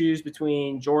has to choose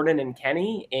between Jordan and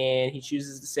Kenny. And he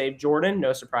chooses to save Jordan.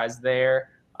 No surprise there.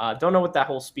 Don't know what that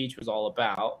whole speech was all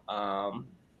about.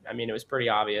 It was pretty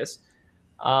obvious.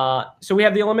 So we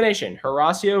have the elimination.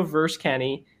 Horacio versus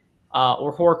Kenny,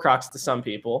 or Horcrux to some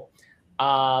people.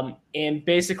 And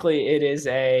basically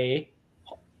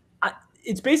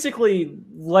it's basically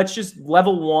let's just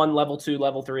level 1, level 2,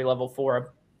 level 3, level 4 of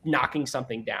knocking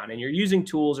something down. And you're using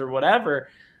tools or whatever.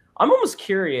 I'm almost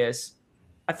curious.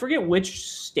 I forget which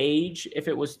stage, if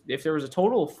there was a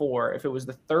total of 4, if it was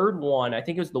the third one, I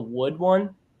think it was the wood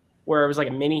one, where it was like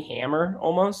a mini hammer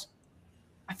almost.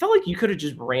 I felt like you could have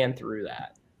just ran through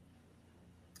that.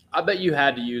 I bet you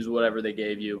had to use whatever they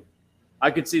gave you. I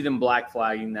could see them black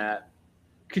flagging that.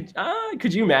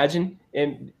 Could you imagine?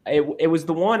 And it was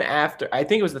the one after, I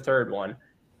think it was the third one.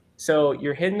 So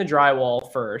you're hitting the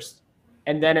drywall first,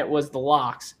 and then it was the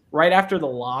locks. Right after the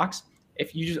locks,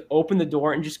 if you just open the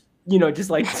door and just do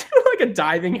like a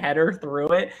diving header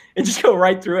through it and just go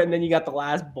right through it, and then you got the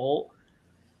last bolt.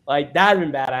 Like, that'd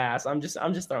been badass. I'm just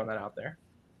throwing that out there.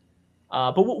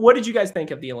 But what did you guys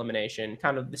think of the elimination?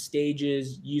 Kind of the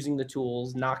stages, using the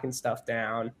tools, knocking stuff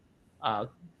down.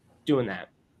 doing that?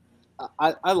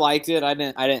 I liked it. I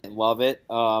didn't love it.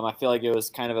 I feel like it was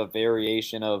kind of a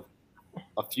variation of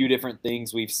a few different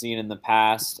things we've seen in the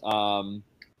past.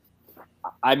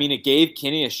 I mean, it gave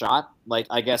Kenny a shot. Like,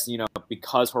 I guess,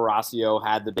 because Horacio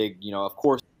had the big, of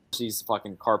course he's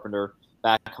fucking Carpenter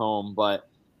back home, but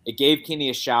it gave Kenny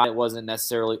a shot. It wasn't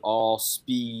necessarily all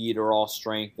speed or all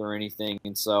strength or anything.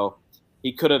 And so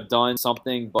he could have done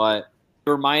something, but it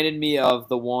reminded me of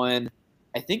the one,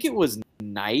 I think it was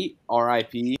Knight,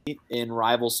 RIP, in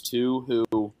Rivals 2,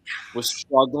 who was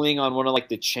struggling on one of like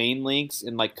the chain links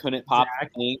and like couldn't pop the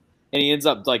thing. And he ends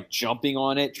up like jumping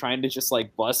on it, trying to just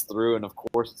like bust through. And of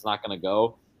course it's not going to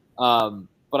go.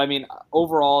 But I mean,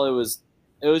 overall it was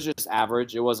just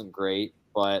average. It wasn't great,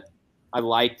 but I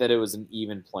liked that it was an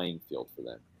even playing field for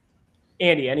them.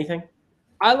 Andy, anything?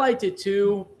 I liked it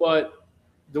too, but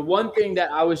the one thing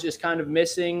that I was just kind of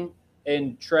missing,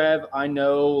 and Trev, I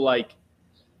know like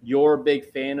you're a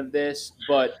big fan of this,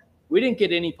 but we didn't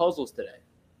get any puzzles today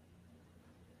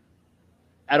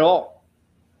at all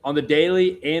on the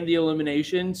daily and the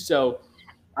elimination. So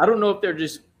I don't know if they're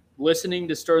just listening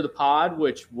to stir the pod,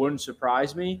 which wouldn't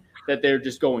surprise me that they're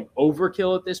just going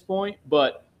overkill at this point.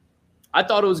 But I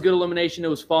thought it was a good elimination. It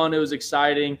was fun. It was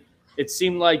exciting. It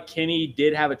seemed like Kenny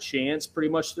did have a chance pretty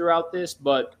much throughout this,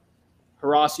 but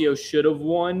Horacio should have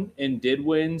won and did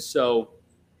win. So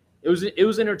it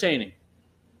was entertaining.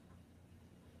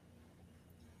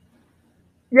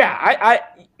 Yeah,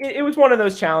 it was one of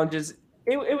those challenges.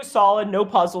 It was solid, no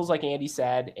puzzles like Andy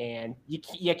said, and you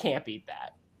can't beat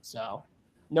that. So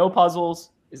no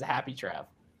puzzles is a happy Trev.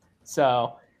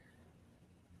 So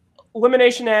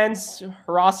elimination ends.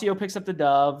 Horacio picks up the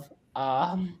dub.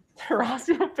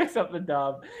 Horacio picks up the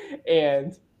dub,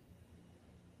 and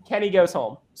Kenny goes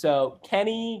home. So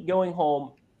Kenny going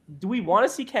home. Do we want to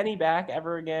see Kenny back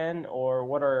ever again, or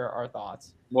what are our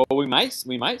thoughts? Well, we might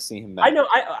see him back. I know.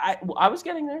 I was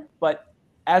getting there, but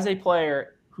as a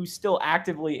player who's still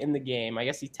actively in the game, I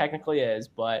guess he technically is.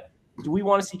 But do we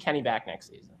want to see Kenny back next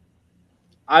season?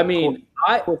 I mean,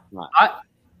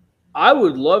 I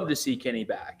would love to see Kenny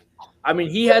back. I mean,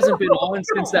 he hasn't been on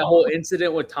since that whole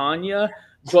incident with Tanya,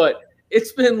 but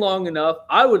it's been long enough.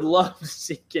 I would love to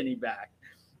see Kenny back,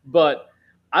 but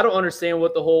I don't understand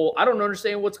I don't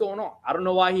understand what's going on. I don't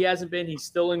know why he hasn't been. He's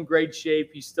still in great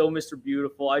shape. He's still Mr.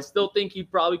 Beautiful. I still think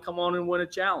he'd probably come on and win a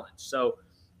challenge. So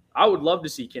I would love to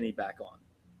see Kenny back on.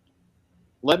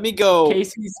 Let me go.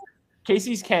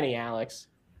 Casey's Kenny, Alex.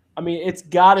 I mean, it's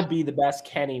got to be the best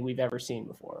Kenny we've ever seen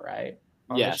before, right?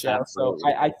 Yes, absolutely. So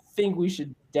I think we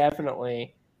should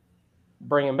definitely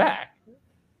bring him back.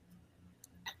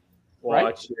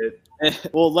 Watch it.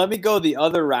 Well, let me go the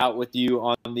other route with you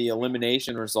on the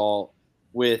elimination result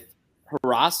with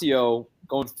Horacio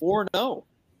going 4-0.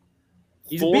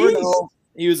 He's a beast.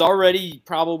 He was already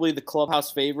probably the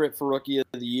clubhouse favorite for Rookie of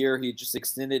the Year. He just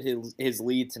extended his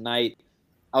lead tonight.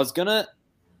 I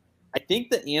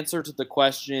think the answer to the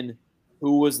question,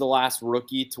 who was the last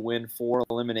rookie to win 4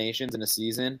 eliminations in a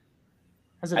season?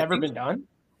 Has it ever been done?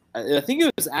 I think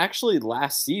it was actually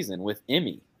last season with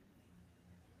Emmy.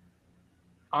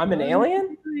 I'm an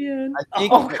alien?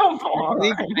 Come on.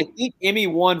 I think Emmy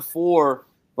won 4,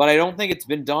 but I don't think it's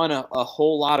been done a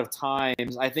whole lot of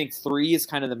times. I think 3 is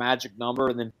kind of the magic number,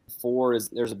 and then 4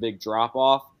 there's a big drop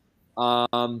off.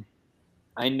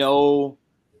 I know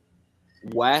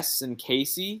Wes and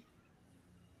Casey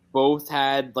both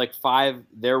had like 5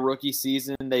 their rookie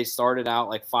season. They started out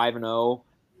like 5-0,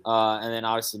 and then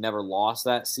obviously never lost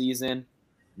that season.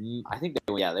 I think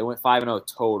they went 5-0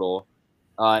 total.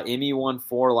 Emmy won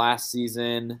 4 last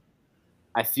season.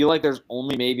 I feel like there's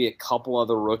only maybe a couple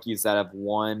other rookies that have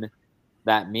won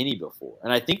that many before.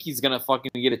 And I think he's going to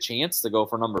fucking get a chance to go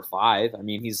for number 5. I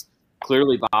mean, he's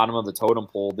clearly bottom of the totem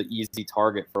pole, the easy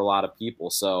target for a lot of people.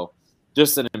 So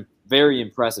just a very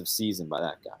impressive season by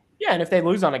that guy. Yeah, and if they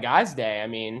lose on a guy's day, I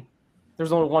mean,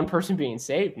 there's only one person being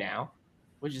saved now,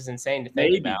 which is insane to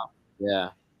think about. Yeah.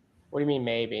 What do you mean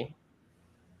maybe?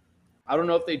 I don't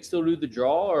know if they'd still do the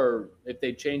draw or if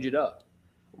they'd change it up.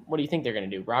 What do you think they're going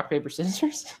to do? Rock, paper,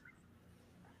 scissors?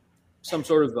 Some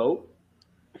sort of vote.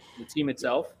 The team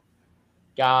itself.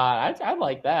 God, I'd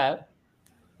like that.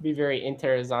 Be very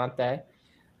interessante.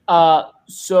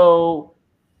 So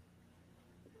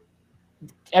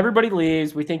everybody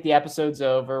leaves. We think the episode's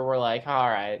over. We're like, all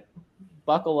right,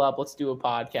 buckle up. Let's do a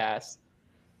podcast.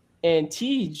 And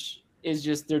Tej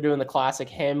is they're doing the classic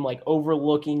him, like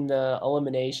overlooking the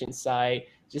elimination site.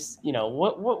 Just,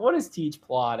 what is Tej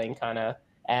plotting kind of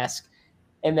ask.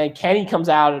 And then Kenny comes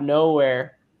out of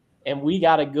nowhere and we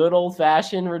got a good old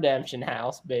fashioned redemption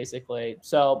house basically.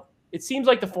 So it seems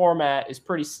like the format is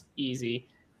pretty easy,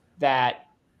 that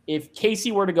if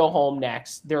Casey were to go home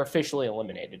next, they're officially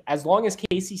eliminated. As long as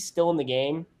Casey's still in the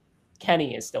game,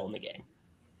 Kenny is still in the game.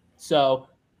 So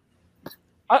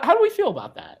how do we feel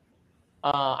about that?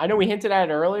 I know we hinted at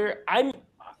it earlier.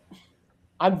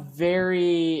 I'm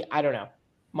very, I don't know,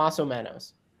 más o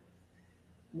menos.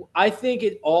 I think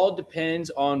it all depends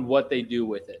on what they do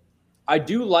with it. I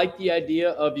do like the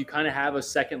idea of you kind of have a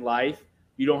second life.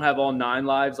 You don't have all 9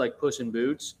 lives like Puss in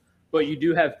Boots, but you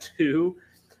do have 2.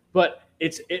 But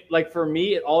it like for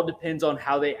me, it all depends on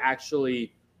how it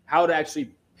actually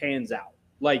pans out.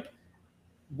 Like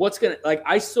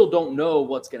I still don't know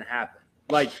what's gonna happen.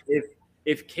 Like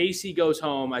if Casey goes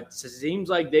home, it seems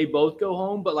like they both go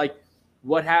home, but like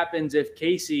what happens if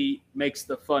Casey makes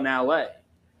the finale?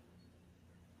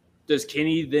 Does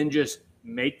Kenny then just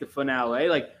make the finale?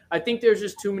 Like, I think there's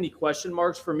just too many question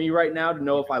marks for me right now to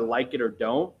know if I like it or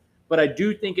don't. But I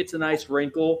do think it's a nice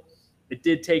wrinkle. It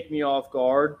did take me off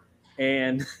guard,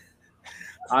 and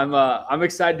I'm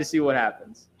excited to see what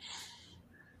happens.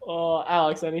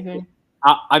 Alex, anything?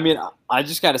 I mean, I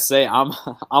just got to say, I'm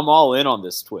all in on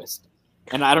this twist,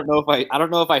 and I don't know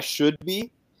if I should be,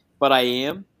 but I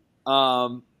am.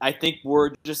 I think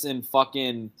we're just in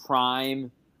fucking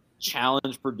prime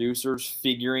challenge producers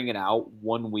figuring it out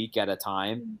 1 week at a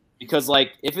time. Because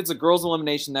like if it's a girls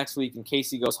elimination next week and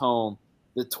Casey goes home,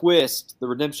 the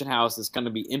redemption house is going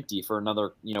to be empty for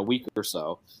another week or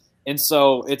so. And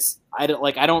so I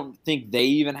don't think they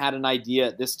even had an idea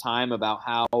at this time about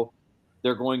how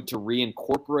they're going to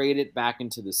reincorporate it back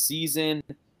into the season.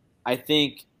 I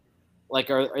think I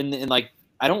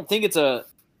don't think it's a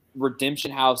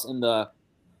redemption house in the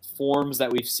forms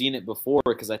that we've seen it before,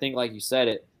 because I think, like you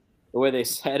said, the way they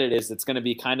said it is it's going to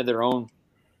be kind of their own.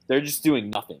 They're just doing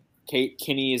nothing.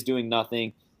 Kenny is doing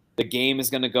nothing. The game is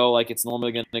going to go like it's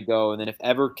normally going to go, and then if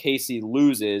ever Casey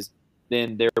loses,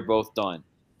 then they're both done.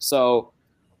 So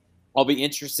I'll be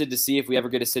interested to see if we ever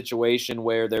get a situation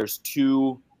where there's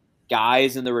 2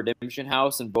 guys in the redemption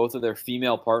house and both of their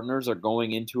female partners are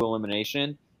going into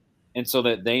elimination. And so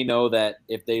that they know that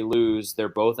if they lose, they're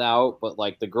both out. But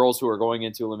like the girls who are going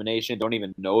into elimination don't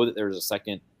even know that there's a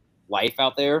second life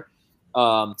out there.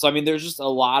 So, I mean, there's just a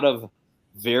lot of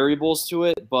variables to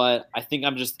it. But I think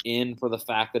I'm just in for the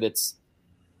fact that it's,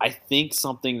 I think,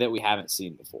 something that we haven't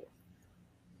seen before.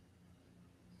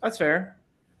 That's fair.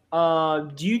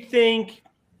 Do you think,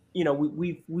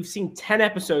 we've seen 10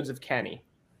 episodes of Kenny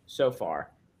so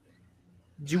far.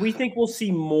 Do we think we'll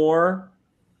see more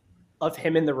of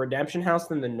him in the redemption house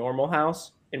than the normal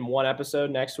house in one episode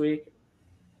next week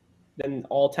than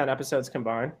all 10 episodes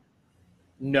combined?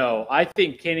 No, I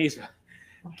think Kenny's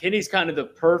kind of the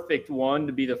perfect one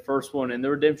to be the first one in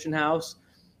the redemption house,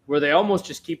 where they almost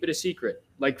just keep it a secret,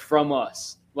 like from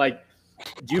us. Like,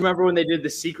 do you remember when they did the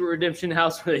secret redemption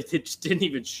house where they just didn't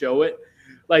even show it?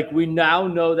 Like, we now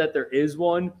know that there is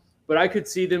one, but I could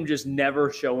see them just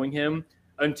never showing him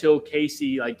until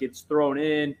Casey gets thrown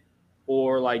in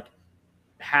or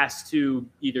has to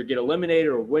either get eliminated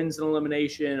or wins an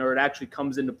elimination or it actually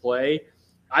comes into play.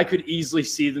 I could easily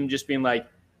see them just being like,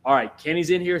 all right,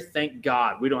 Kenny's in here. Thank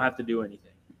God we don't have to do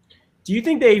anything. Do you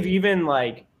think they've even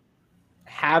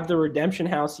have the redemption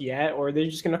house yet, or are they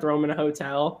just going to throw him in a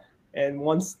hotel and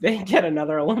once they get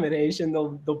another elimination, they'll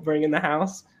bring in the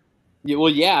house? Yeah,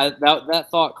 well, yeah,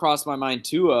 that thought crossed my mind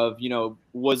too of,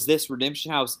 was this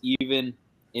redemption house even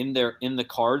in the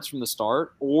cards from the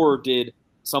start, or did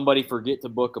somebody forget to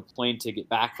book a plane ticket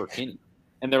back for Kenny?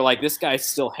 And they're like, this guy's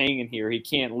still hanging here. He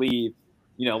can't leave.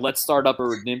 Let's start up a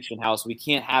redemption house. We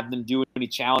can't have them do any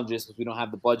challenges because we don't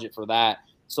have the budget for that.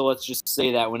 So let's just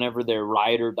say that whenever their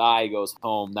ride or die goes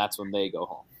home, that's when they go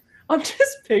home. I'm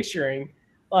just picturing,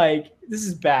 this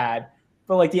is bad,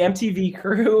 but the MTV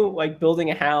crew, building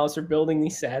a house or building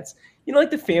these sets,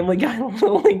 the Family Guy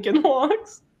Lincoln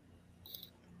Logs.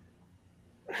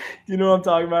 Do you know what I'm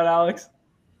talking about, Alex?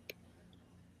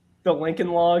 The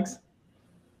Lincoln Logs.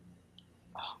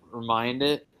 Remind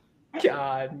it.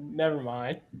 God, never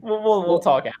mind. We'll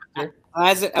talk after.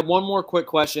 One more quick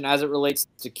question as it relates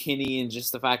to Kenny and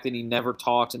just the fact that he never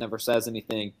talks and never says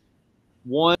anything.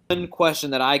 One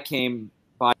question that I came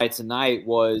by tonight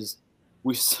was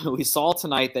we saw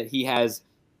tonight that he has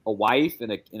a wife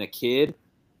and a kid,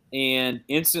 and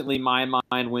instantly my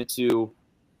mind went to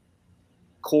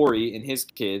Corey and his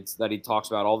kids that he talks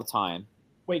about all the time.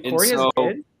 Wait, Corey has a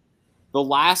kid? The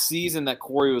last season that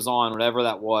Corey was on, whatever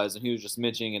that was, and he was just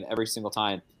mentioning it every single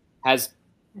time,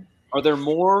 are there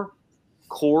more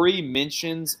Corey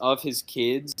mentions of his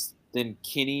kids than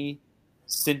Kenny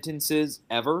sentences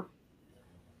ever?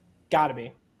 Gotta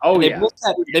be. Oh,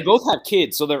 They both have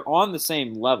kids, so they're on the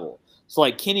same level. So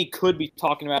Kenny could be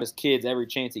talking about his kids every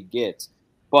chance he gets.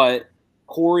 but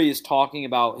Corey is talking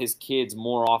about his kids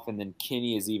more often than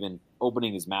Kenny is even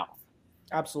opening his mouth.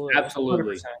 Absolutely.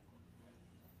 Absolutely.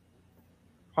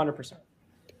 100%.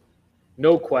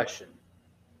 No question.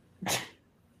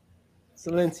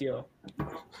 Silencio.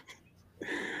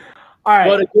 All right.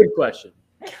 What a good question.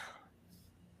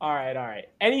 All right.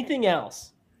 Anything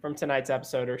else from tonight's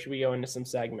episode, or should we go into some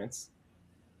segments?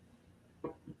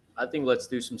 I think let's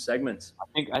do some segments.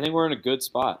 I think we're in a good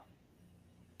spot.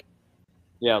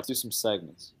 Yeah, let's do some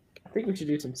segments. I think we should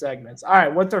do some segments. All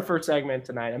right, what's our first segment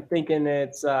tonight? I'm thinking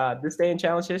it's This Day in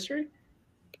Challenge History.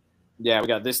 Yeah, we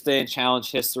got This Day in Challenge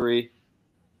History.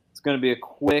 It's going to be a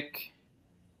quick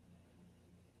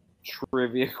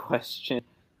trivia question.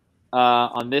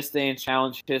 On This Day in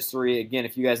Challenge History, again,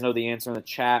 if you guys know the answer in the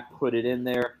chat, put it in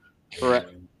there.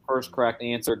 First correct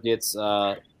answer gets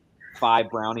 5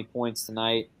 brownie points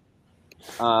tonight.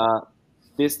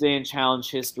 This Day in Challenge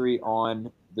History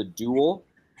on The Duel.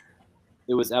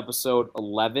 It was episode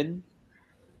 11.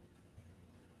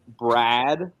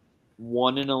 Brad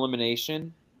won an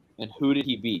elimination, and who did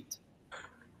he beat?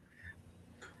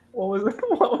 What was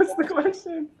the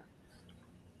question?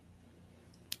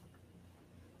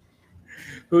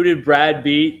 Who did Brad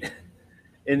beat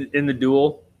in the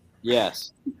duel?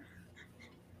 Yes.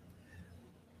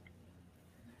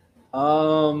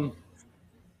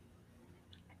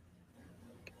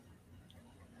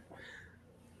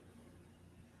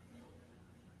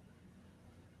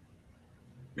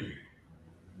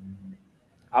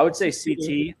 I would say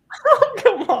CT.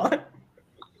 Come on.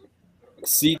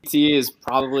 CT is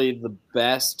probably the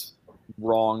best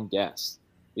wrong guess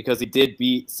because he did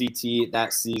beat CT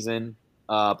that season,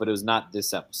 but it was not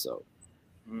this episode.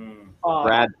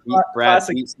 Brad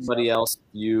beat somebody else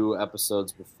a few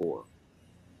episodes before.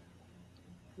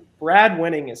 Brad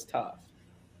winning is tough.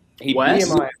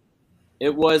 Nehemiah.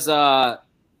 It was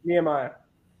Nehemiah.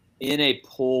 in a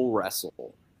pole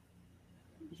wrestle.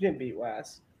 You didn't beat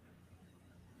Wes.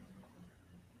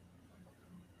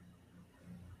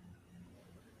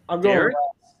 I'm going Derek?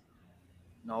 Wes.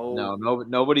 No. No,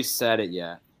 nobody said it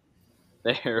yet.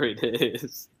 There it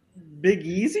is. Big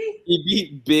Easy? He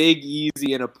beat Big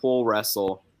Easy in a pole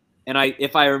wrestle. And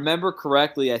if I remember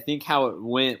correctly, I think how it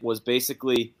went was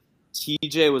basically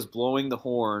TJ was blowing the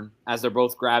horn as they're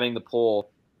both grabbing the pole,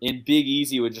 and Big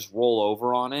Easy would just roll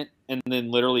over on it and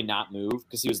then literally not move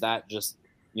because he was that just,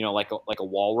 like a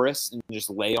walrus and just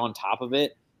lay on top of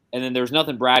it. And then there was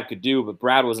nothing Brad could do, but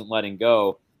Brad wasn't letting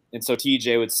go. And so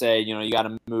TJ would say, you got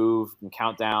to move and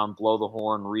count down, blow the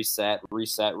horn, reset.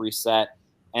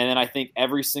 And then I think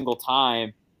every single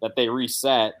time that they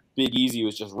reset, Big Easy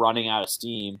was just running out of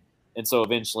steam. And so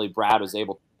eventually Brad was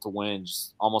able to win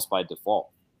just almost by default.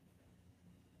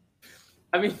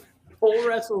 I mean, pole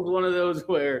wrestle is one of those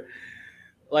where,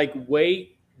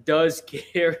 weight does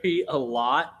carry a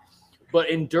lot, but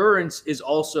endurance is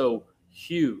also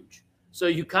huge. So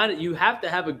you have to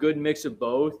have a good mix of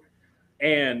both.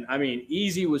 And I mean,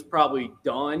 Easy was probably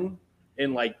done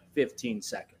in 15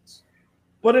 seconds.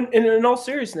 But in all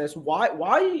seriousness,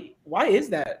 why is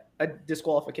that a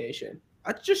disqualification?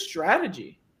 That's just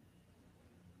strategy,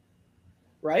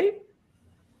 right?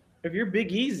 If you're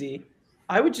Big Easy,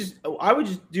 I would just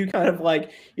do kind of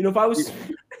if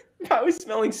I was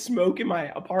smelling smoke in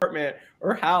my apartment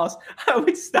or house, I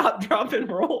would stop, drop, and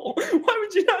roll. Why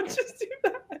would you not just do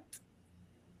that?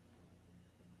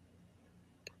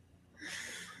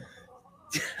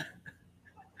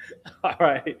 All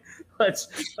right, let's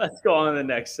go on to the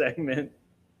next segment.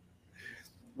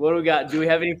 What do we got? Do we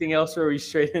have anything else, or are we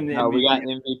straight into MVP? No, we got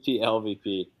MVP,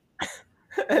 LVP.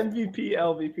 MVP,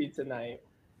 LVP tonight.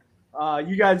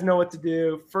 You guys know what to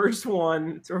do. First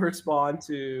one to respond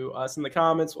to us in the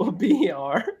comments will be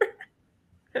our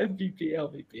MVP,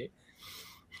 LVP.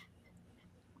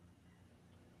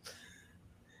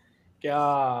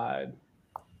 God.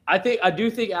 I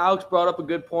do think Alex brought up a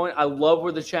good point. I love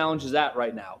where the challenge is at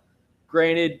right now.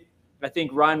 Granted, I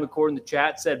think Ryan McCord in the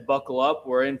chat said buckle up.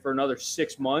 We're in for another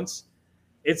 6 months.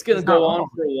 It's going to go on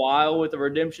for a while with the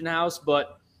Redemption House,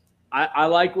 but I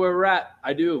like where we're at.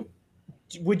 I do.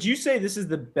 Would you say this is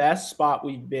the best spot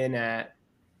we've been at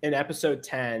in episode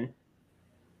 10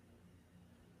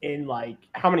 in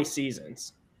how many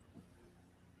seasons?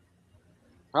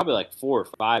 Probably 4 or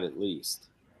 5 at least.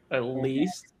 At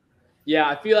least? Yeah,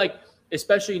 I feel like,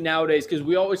 especially nowadays, because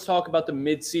we always talk about the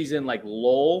mid-season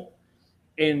lull,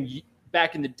 and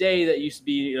back in the day that used to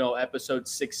be episode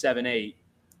 6, 7, 8,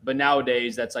 but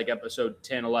nowadays that's episode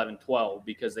 10, 11, 12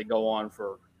 because they go on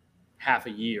for half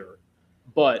a year.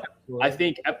 But I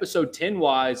think episode 10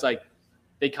 wise,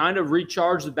 they kind of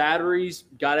recharged the batteries,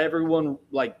 got everyone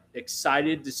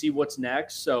excited to see what's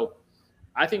next. So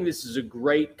I think this is a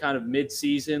great kind of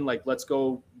mid-season. Like, let's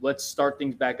start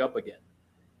things back up again.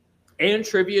 And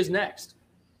trivia is next.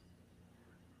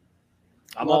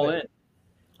 I'm all in.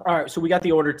 All right, so we got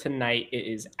the order tonight. It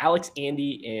is Alex,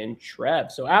 Andy, and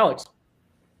Trev. So, Alex,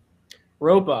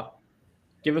 Ropa,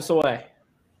 give us away.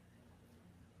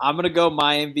 I'm going to go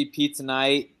my MVP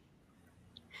tonight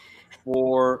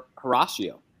for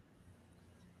Horacio.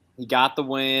 He got the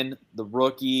win, the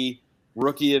rookie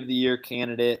of the year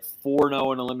candidate,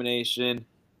 4-0 in elimination.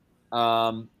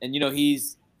 And,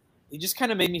 he just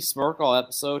kind of made me smirk all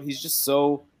episode. He's just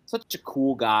such a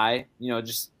cool guy,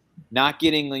 just not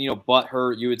getting, butt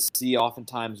hurt. You would see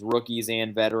oftentimes rookies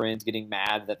and veterans getting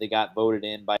mad that they got voted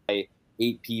in by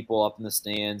 8 people up in the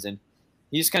stands. And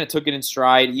he just kind of took it in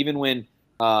stride, even when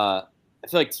I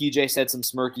feel like TJ said some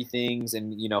smirky things,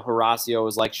 and Horacio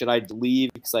was like, "Should I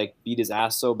leave?" Because beat his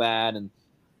ass so bad, and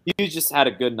he just had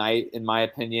a good night in my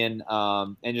opinion,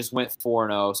 and just went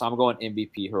 4-0. So I'm going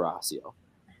MVP Horacio.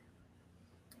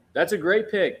 That's a great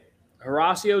pick.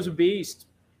 Horacio's a beast,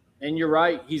 and you're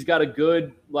right. He's got a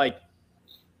good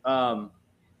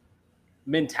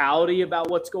mentality about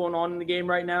what's going on in the game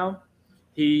right now.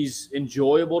 He's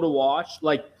enjoyable to watch.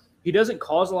 He doesn't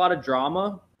cause a lot of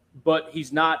drama, but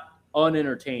he's not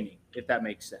unentertaining, if that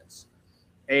makes sense.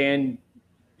 And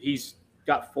he's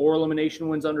got 4 elimination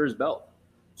wins under his belt.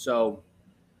 So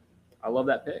I love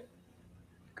that pick.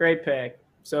 Great pick.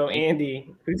 So,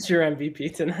 Andy, who's your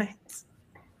MVP tonight?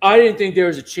 I didn't think there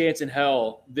was a chance in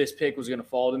hell this pick was going to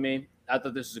fall to me. I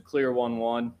thought this was a clear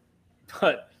 1-1.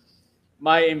 But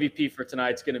my MVP for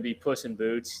tonight's going to be Puss in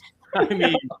Boots. I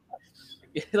mean,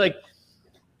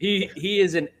 he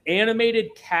is an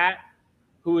animated cat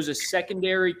who was a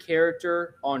secondary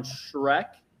character on Shrek,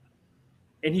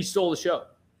 and he stole the show.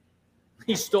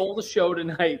 He stole the show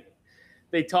tonight.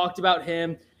 They talked about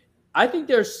him. I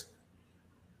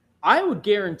would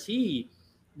guarantee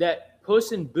that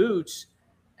Puss in Boots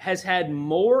has had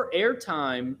more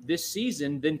airtime this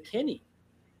season than Kenny.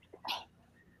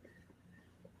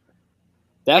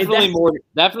 Definitely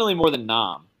more than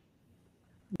Nam.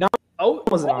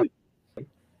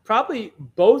 Probably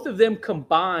both of them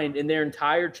combined in their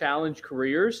entire challenge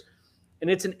careers. And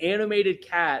it's an animated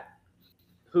cat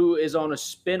who is on a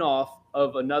spinoff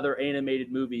of another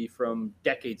animated movie from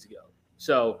decades ago.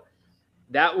 So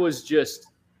that was just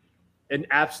an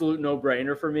absolute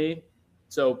no-brainer for me.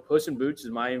 So Puss in Boots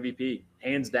is my MVP,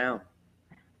 hands down.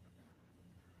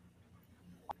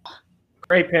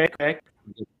 Great pick. Can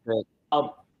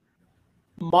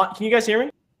you guys hear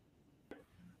me?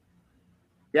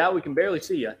 Yeah, we can barely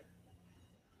see you.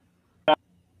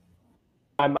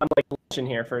 I'm watching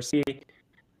here for see.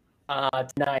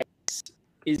 Tonight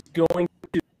is going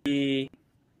to be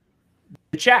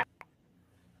the chat.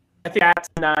 I think that's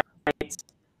tonight.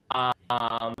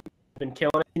 Been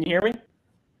killing it. Can you hear me?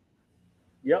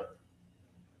 Yep.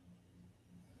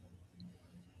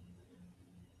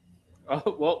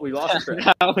 Oh well, we lost it.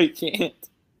 Now we can't.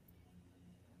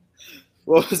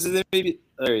 What was it? Maybe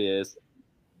there he is.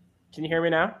 Can you hear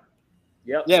me now?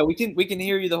 Yep. Yeah, we can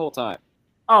hear you the whole time.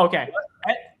 Oh, okay.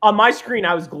 On my screen,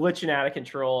 I was glitching out of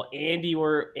control. Andy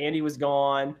was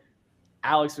gone.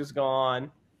 Alex was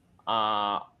gone.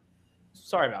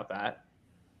 Sorry about that.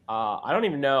 I don't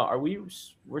even know. I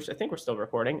think we're still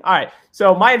recording. All right.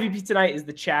 So my MVP tonight is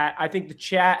the chat. I think the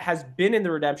chat has been in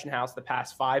the Redemption House the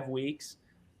past 5 weeks.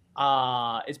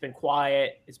 It's been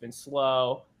quiet. It's been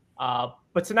slow.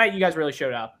 But tonight you guys really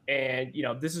showed up, and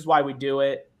this is why we do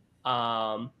it.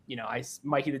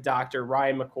 Mikey the Doctor,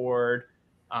 Ryan McCord,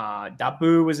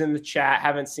 Dabu was in the chat.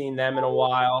 Haven't seen them in a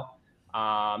while.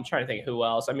 I'm trying to think of who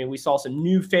else. I mean, we saw some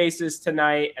new faces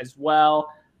tonight as well.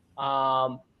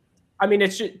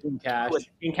 It's just King Cash.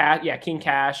 King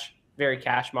Cash, very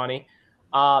cash money.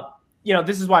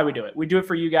 This is why we do it. We do it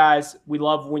for you guys. We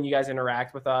love when you guys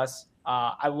interact with us.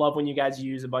 I love when you guys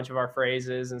use a bunch of our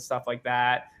phrases and stuff like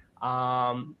that.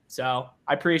 So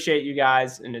I appreciate you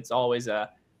guys, and it's always a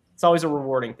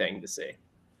rewarding thing to see.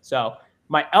 So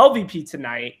my LVP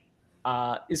tonight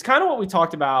is kind of what we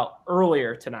talked about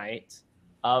earlier tonight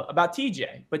about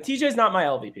TJ, but TJ is not my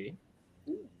LVP.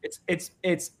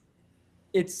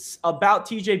 It's about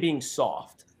TJ being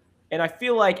soft, and I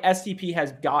feel like STP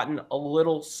has gotten a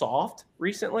little soft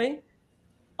recently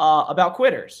about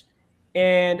quitters,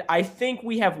 and I think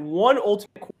we have one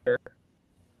ultimate quitter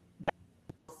that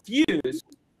refused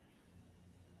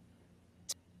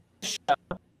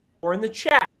or in the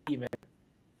chat even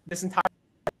this entire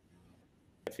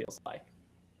it feels like.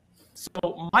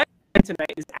 So my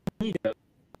tonight is Anito,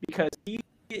 because he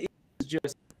is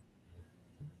just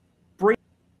bringing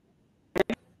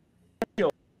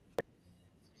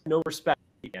no respect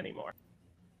anymore.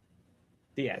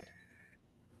 The end.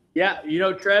 Yeah,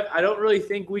 Trev, I don't really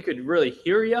think we could really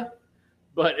hear you,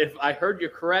 but if I heard you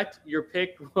correct, your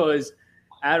pick was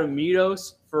Adam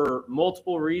Mitos for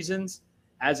multiple reasons.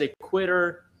 As a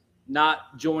quitter,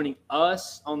 not joining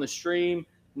us on the stream,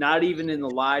 not even in the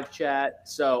live chat.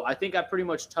 So I think I pretty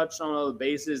much touched on all the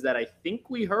bases that I think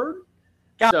we heard.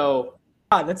 So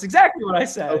that's exactly what I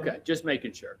said. Okay, just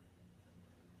making sure.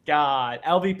 God,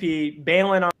 LVP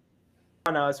bailing on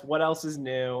us. What else is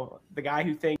new? The guy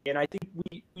who thinks, and I think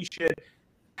we should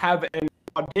have an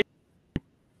audition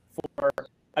for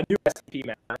a new STP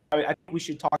man. I think we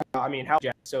should talk about. I mean, how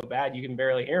Jeff's so bad you can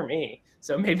barely hear me.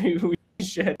 So maybe we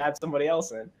should have somebody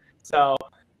else in. So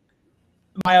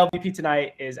my LVP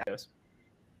tonight is Ados.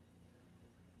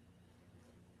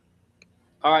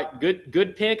 All right,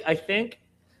 good pick, I think.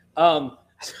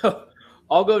 So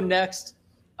I'll go next.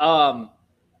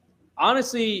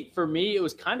 Honestly, for me, it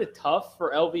was kind of tough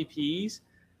for LVPs.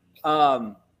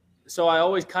 So I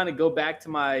always kind of go back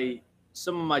to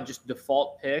some of my just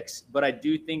default picks, but I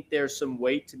do think there's some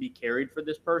weight to be carried for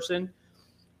this person.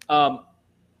 I'm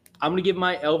going to give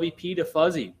my LVP to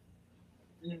Fuzzy.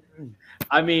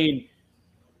 I mean,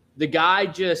 the guy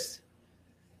just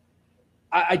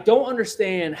 – I don't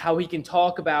understand how he can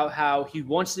talk about how he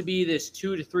wants to be this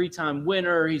 2 to 3 time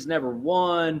winner. He's never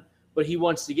won, but he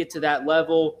wants to get to that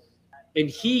level. And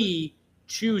he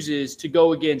chooses to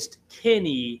go against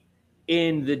Kenny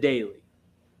in the daily.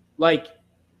 Like,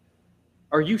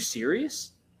 are you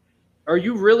serious? Are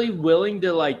you really willing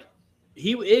to,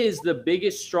 he is the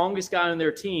biggest, strongest guy on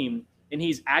their team, and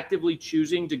he's actively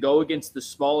choosing to go against the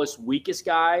smallest, weakest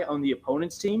guy on the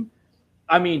opponent's team?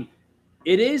 I mean,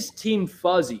 it is Team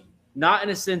Fuzzy, not in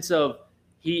a sense of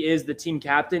he is the team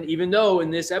captain, even though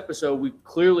in this episode we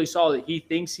clearly saw that he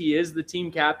thinks he is the team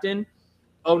captain.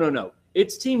 Oh, no.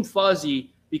 It's Team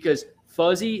Fuzzy because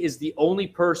Fuzzy is the only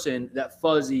person that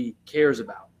Fuzzy cares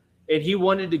about. And he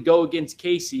wanted to go against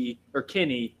Casey's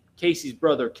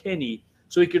brother, Kenny,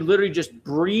 so he could literally just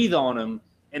breathe on him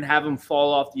and have him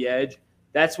fall off the edge.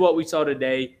 That's what we saw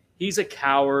today. He's a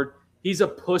coward. He's a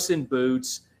puss in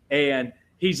boots. And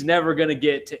he's never going to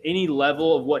get to any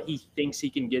level of what he thinks he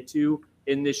can get to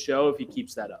in this show if he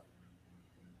keeps that up.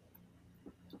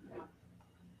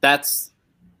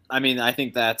 I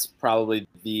think that's probably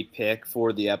the pick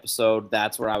for the episode.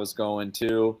 That's where I was going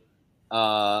to.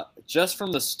 Just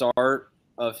from the start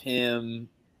of him,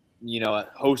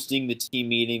 hosting the team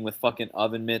meeting with fucking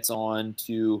oven mitts on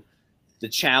to the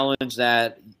challenge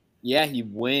that, yeah, he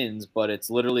wins, but it's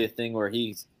literally a thing where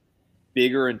he's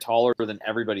bigger and taller than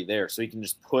everybody there. So he can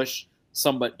just push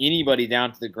anybody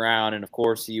down to the ground. And of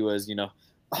course he was,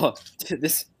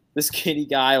 this kitty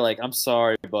guy, I'm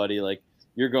sorry, buddy.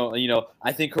 You're going,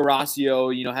 I think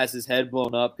Horacio, has his head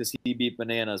blown up because he beat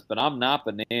Bananas, but I'm not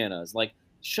Bananas.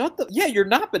 You're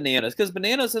not Bananas because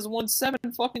Bananas has won 7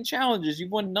 fucking challenges.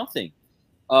 You've won nothing.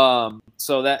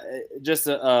 So that just,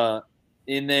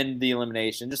 and then the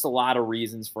elimination, just a lot of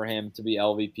reasons for him to be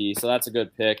LVP. So that's a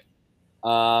good pick.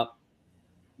 That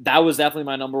was definitely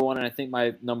my number 1. And I think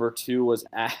my number 2 was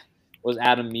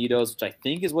Adam Mitos, which I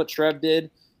think is what Trev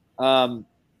did. So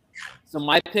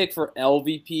my pick for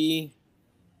LVP,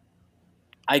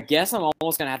 I guess I'm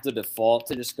almost going to have to default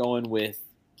to just going with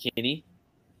Kenny.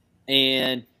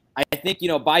 And I think,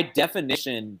 by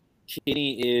definition,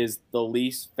 Kenny is the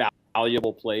least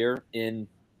valuable player in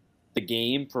the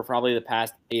game for probably the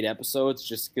past 8 episodes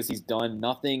just because he's done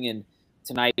nothing. And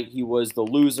tonight he was the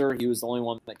loser. He was the only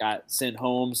one that got sent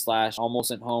home / almost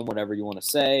sent home, whatever you want to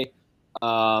say.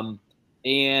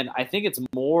 And I think it's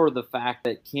more the fact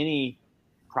that Kenny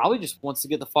probably just wants to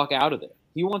get the fuck out of it.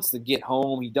 He wants to get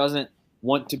home. He doesn't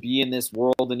want to be in this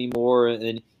world anymore.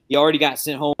 And he already got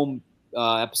sent home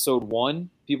episode 1.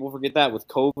 People forget that with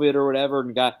COVID or whatever.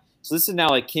 So this is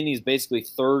now Kenny's basically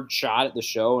 3rd shot at the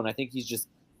show. And I think he's just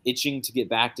itching to get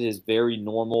back to his very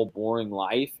normal, boring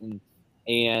life.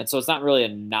 And so it's not really a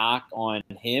knock on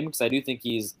him because I do think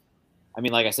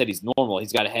like I said, he's normal.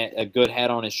 He's got a good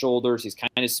head on his shoulders. He's kind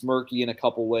of smirky in a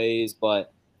couple ways,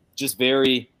 but just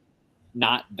very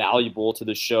not valuable to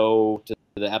the show, to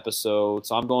the episode.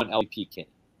 So I'm going LVP Kenny.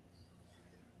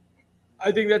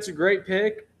 I think that's a great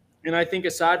pick. And I think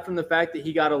aside from the fact that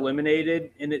he got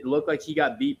eliminated and it looked like he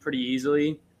got beat pretty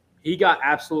easily, he got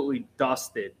absolutely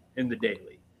dusted in the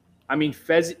daily. I mean,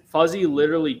 Fuzzy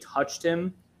literally touched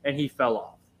him and he fell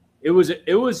off. It was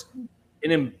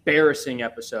an embarrassing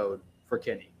episode for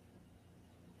Kenny.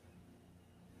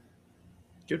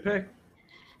 Good pick.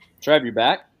 Trev, you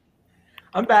back?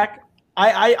 I'm back.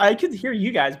 I could hear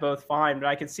you guys both fine, but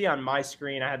I could see on my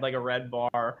screen I had a red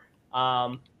bar.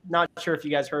 Not sure if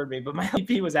you guys heard me, but my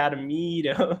LVP was Adam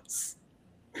Mitos.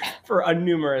 for a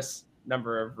numerous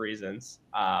number of reasons.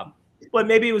 But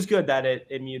maybe it was good that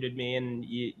it muted me and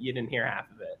you didn't hear half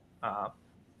of it.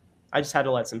 I just had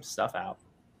to let some stuff out.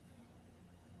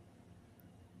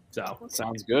 So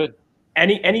Sounds good.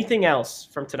 anything else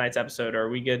from tonight's episode, or are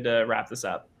we good to wrap this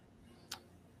up?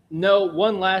 No,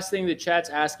 one last thing. The chat's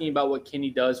asking about what Kenny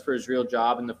does for his real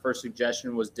job, and the first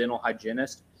suggestion was dental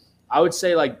hygienist. I would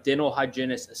say like dental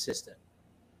hygienist assistant.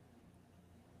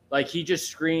 Like he just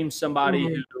screams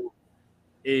somebody who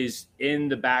is in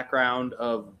the background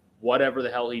of whatever the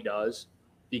hell he does,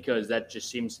 because that just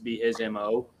seems to be his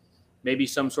MO. Maybe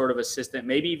some sort of assistant,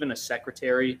 maybe even a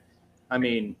secretary. I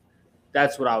mean,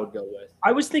 that's what I would go with.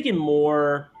 I was thinking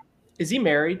more, is he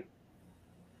married?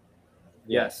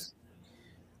 Yes.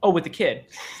 Oh, with the kid.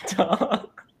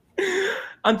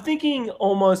 I'm thinking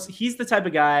almost he's the type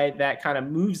of guy that kind of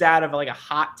moves out of like a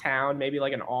hot town, maybe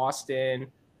like an Austin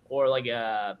or like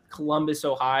a Columbus,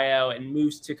 Ohio, and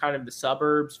moves to kind of the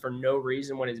suburbs for no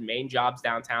reason when his main job's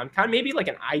downtown. Kind of maybe like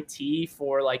an IT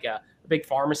for like a big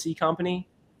pharmacy company.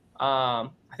 I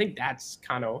think that's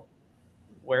kind of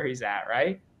where he's at,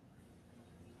 right?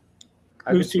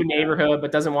 Moves to a neighborhood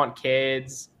but doesn't want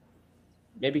kids.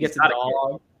 Maybe gets a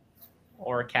dog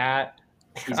or a cat.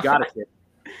 He's got a kid.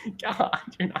 God,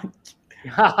 you're not.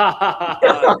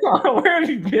 Where have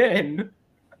you been?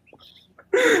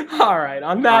 All right.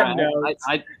 On that note,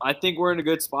 I think we're in a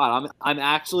good spot. I'm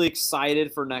actually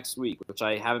excited for next week, which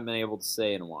I haven't been able to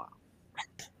say in a while.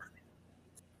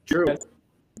 True.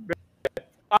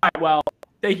 All right. Well,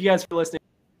 thank you guys for listening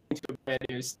to a brand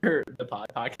new Stir the Pod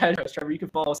podcast. Trevor, you can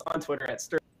follow us on Twitter at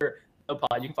Stir the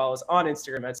Pod. You can follow us on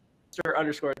Instagram at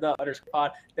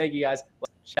Stir_the_pod. Thank you guys.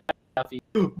 Shout out to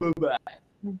you. Bye-bye.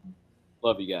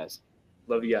 Love you guys.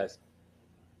 Love you guys.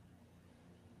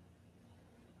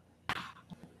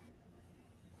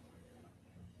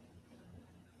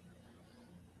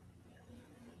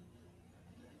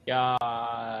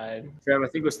 God. Trev, I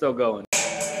think we're still going.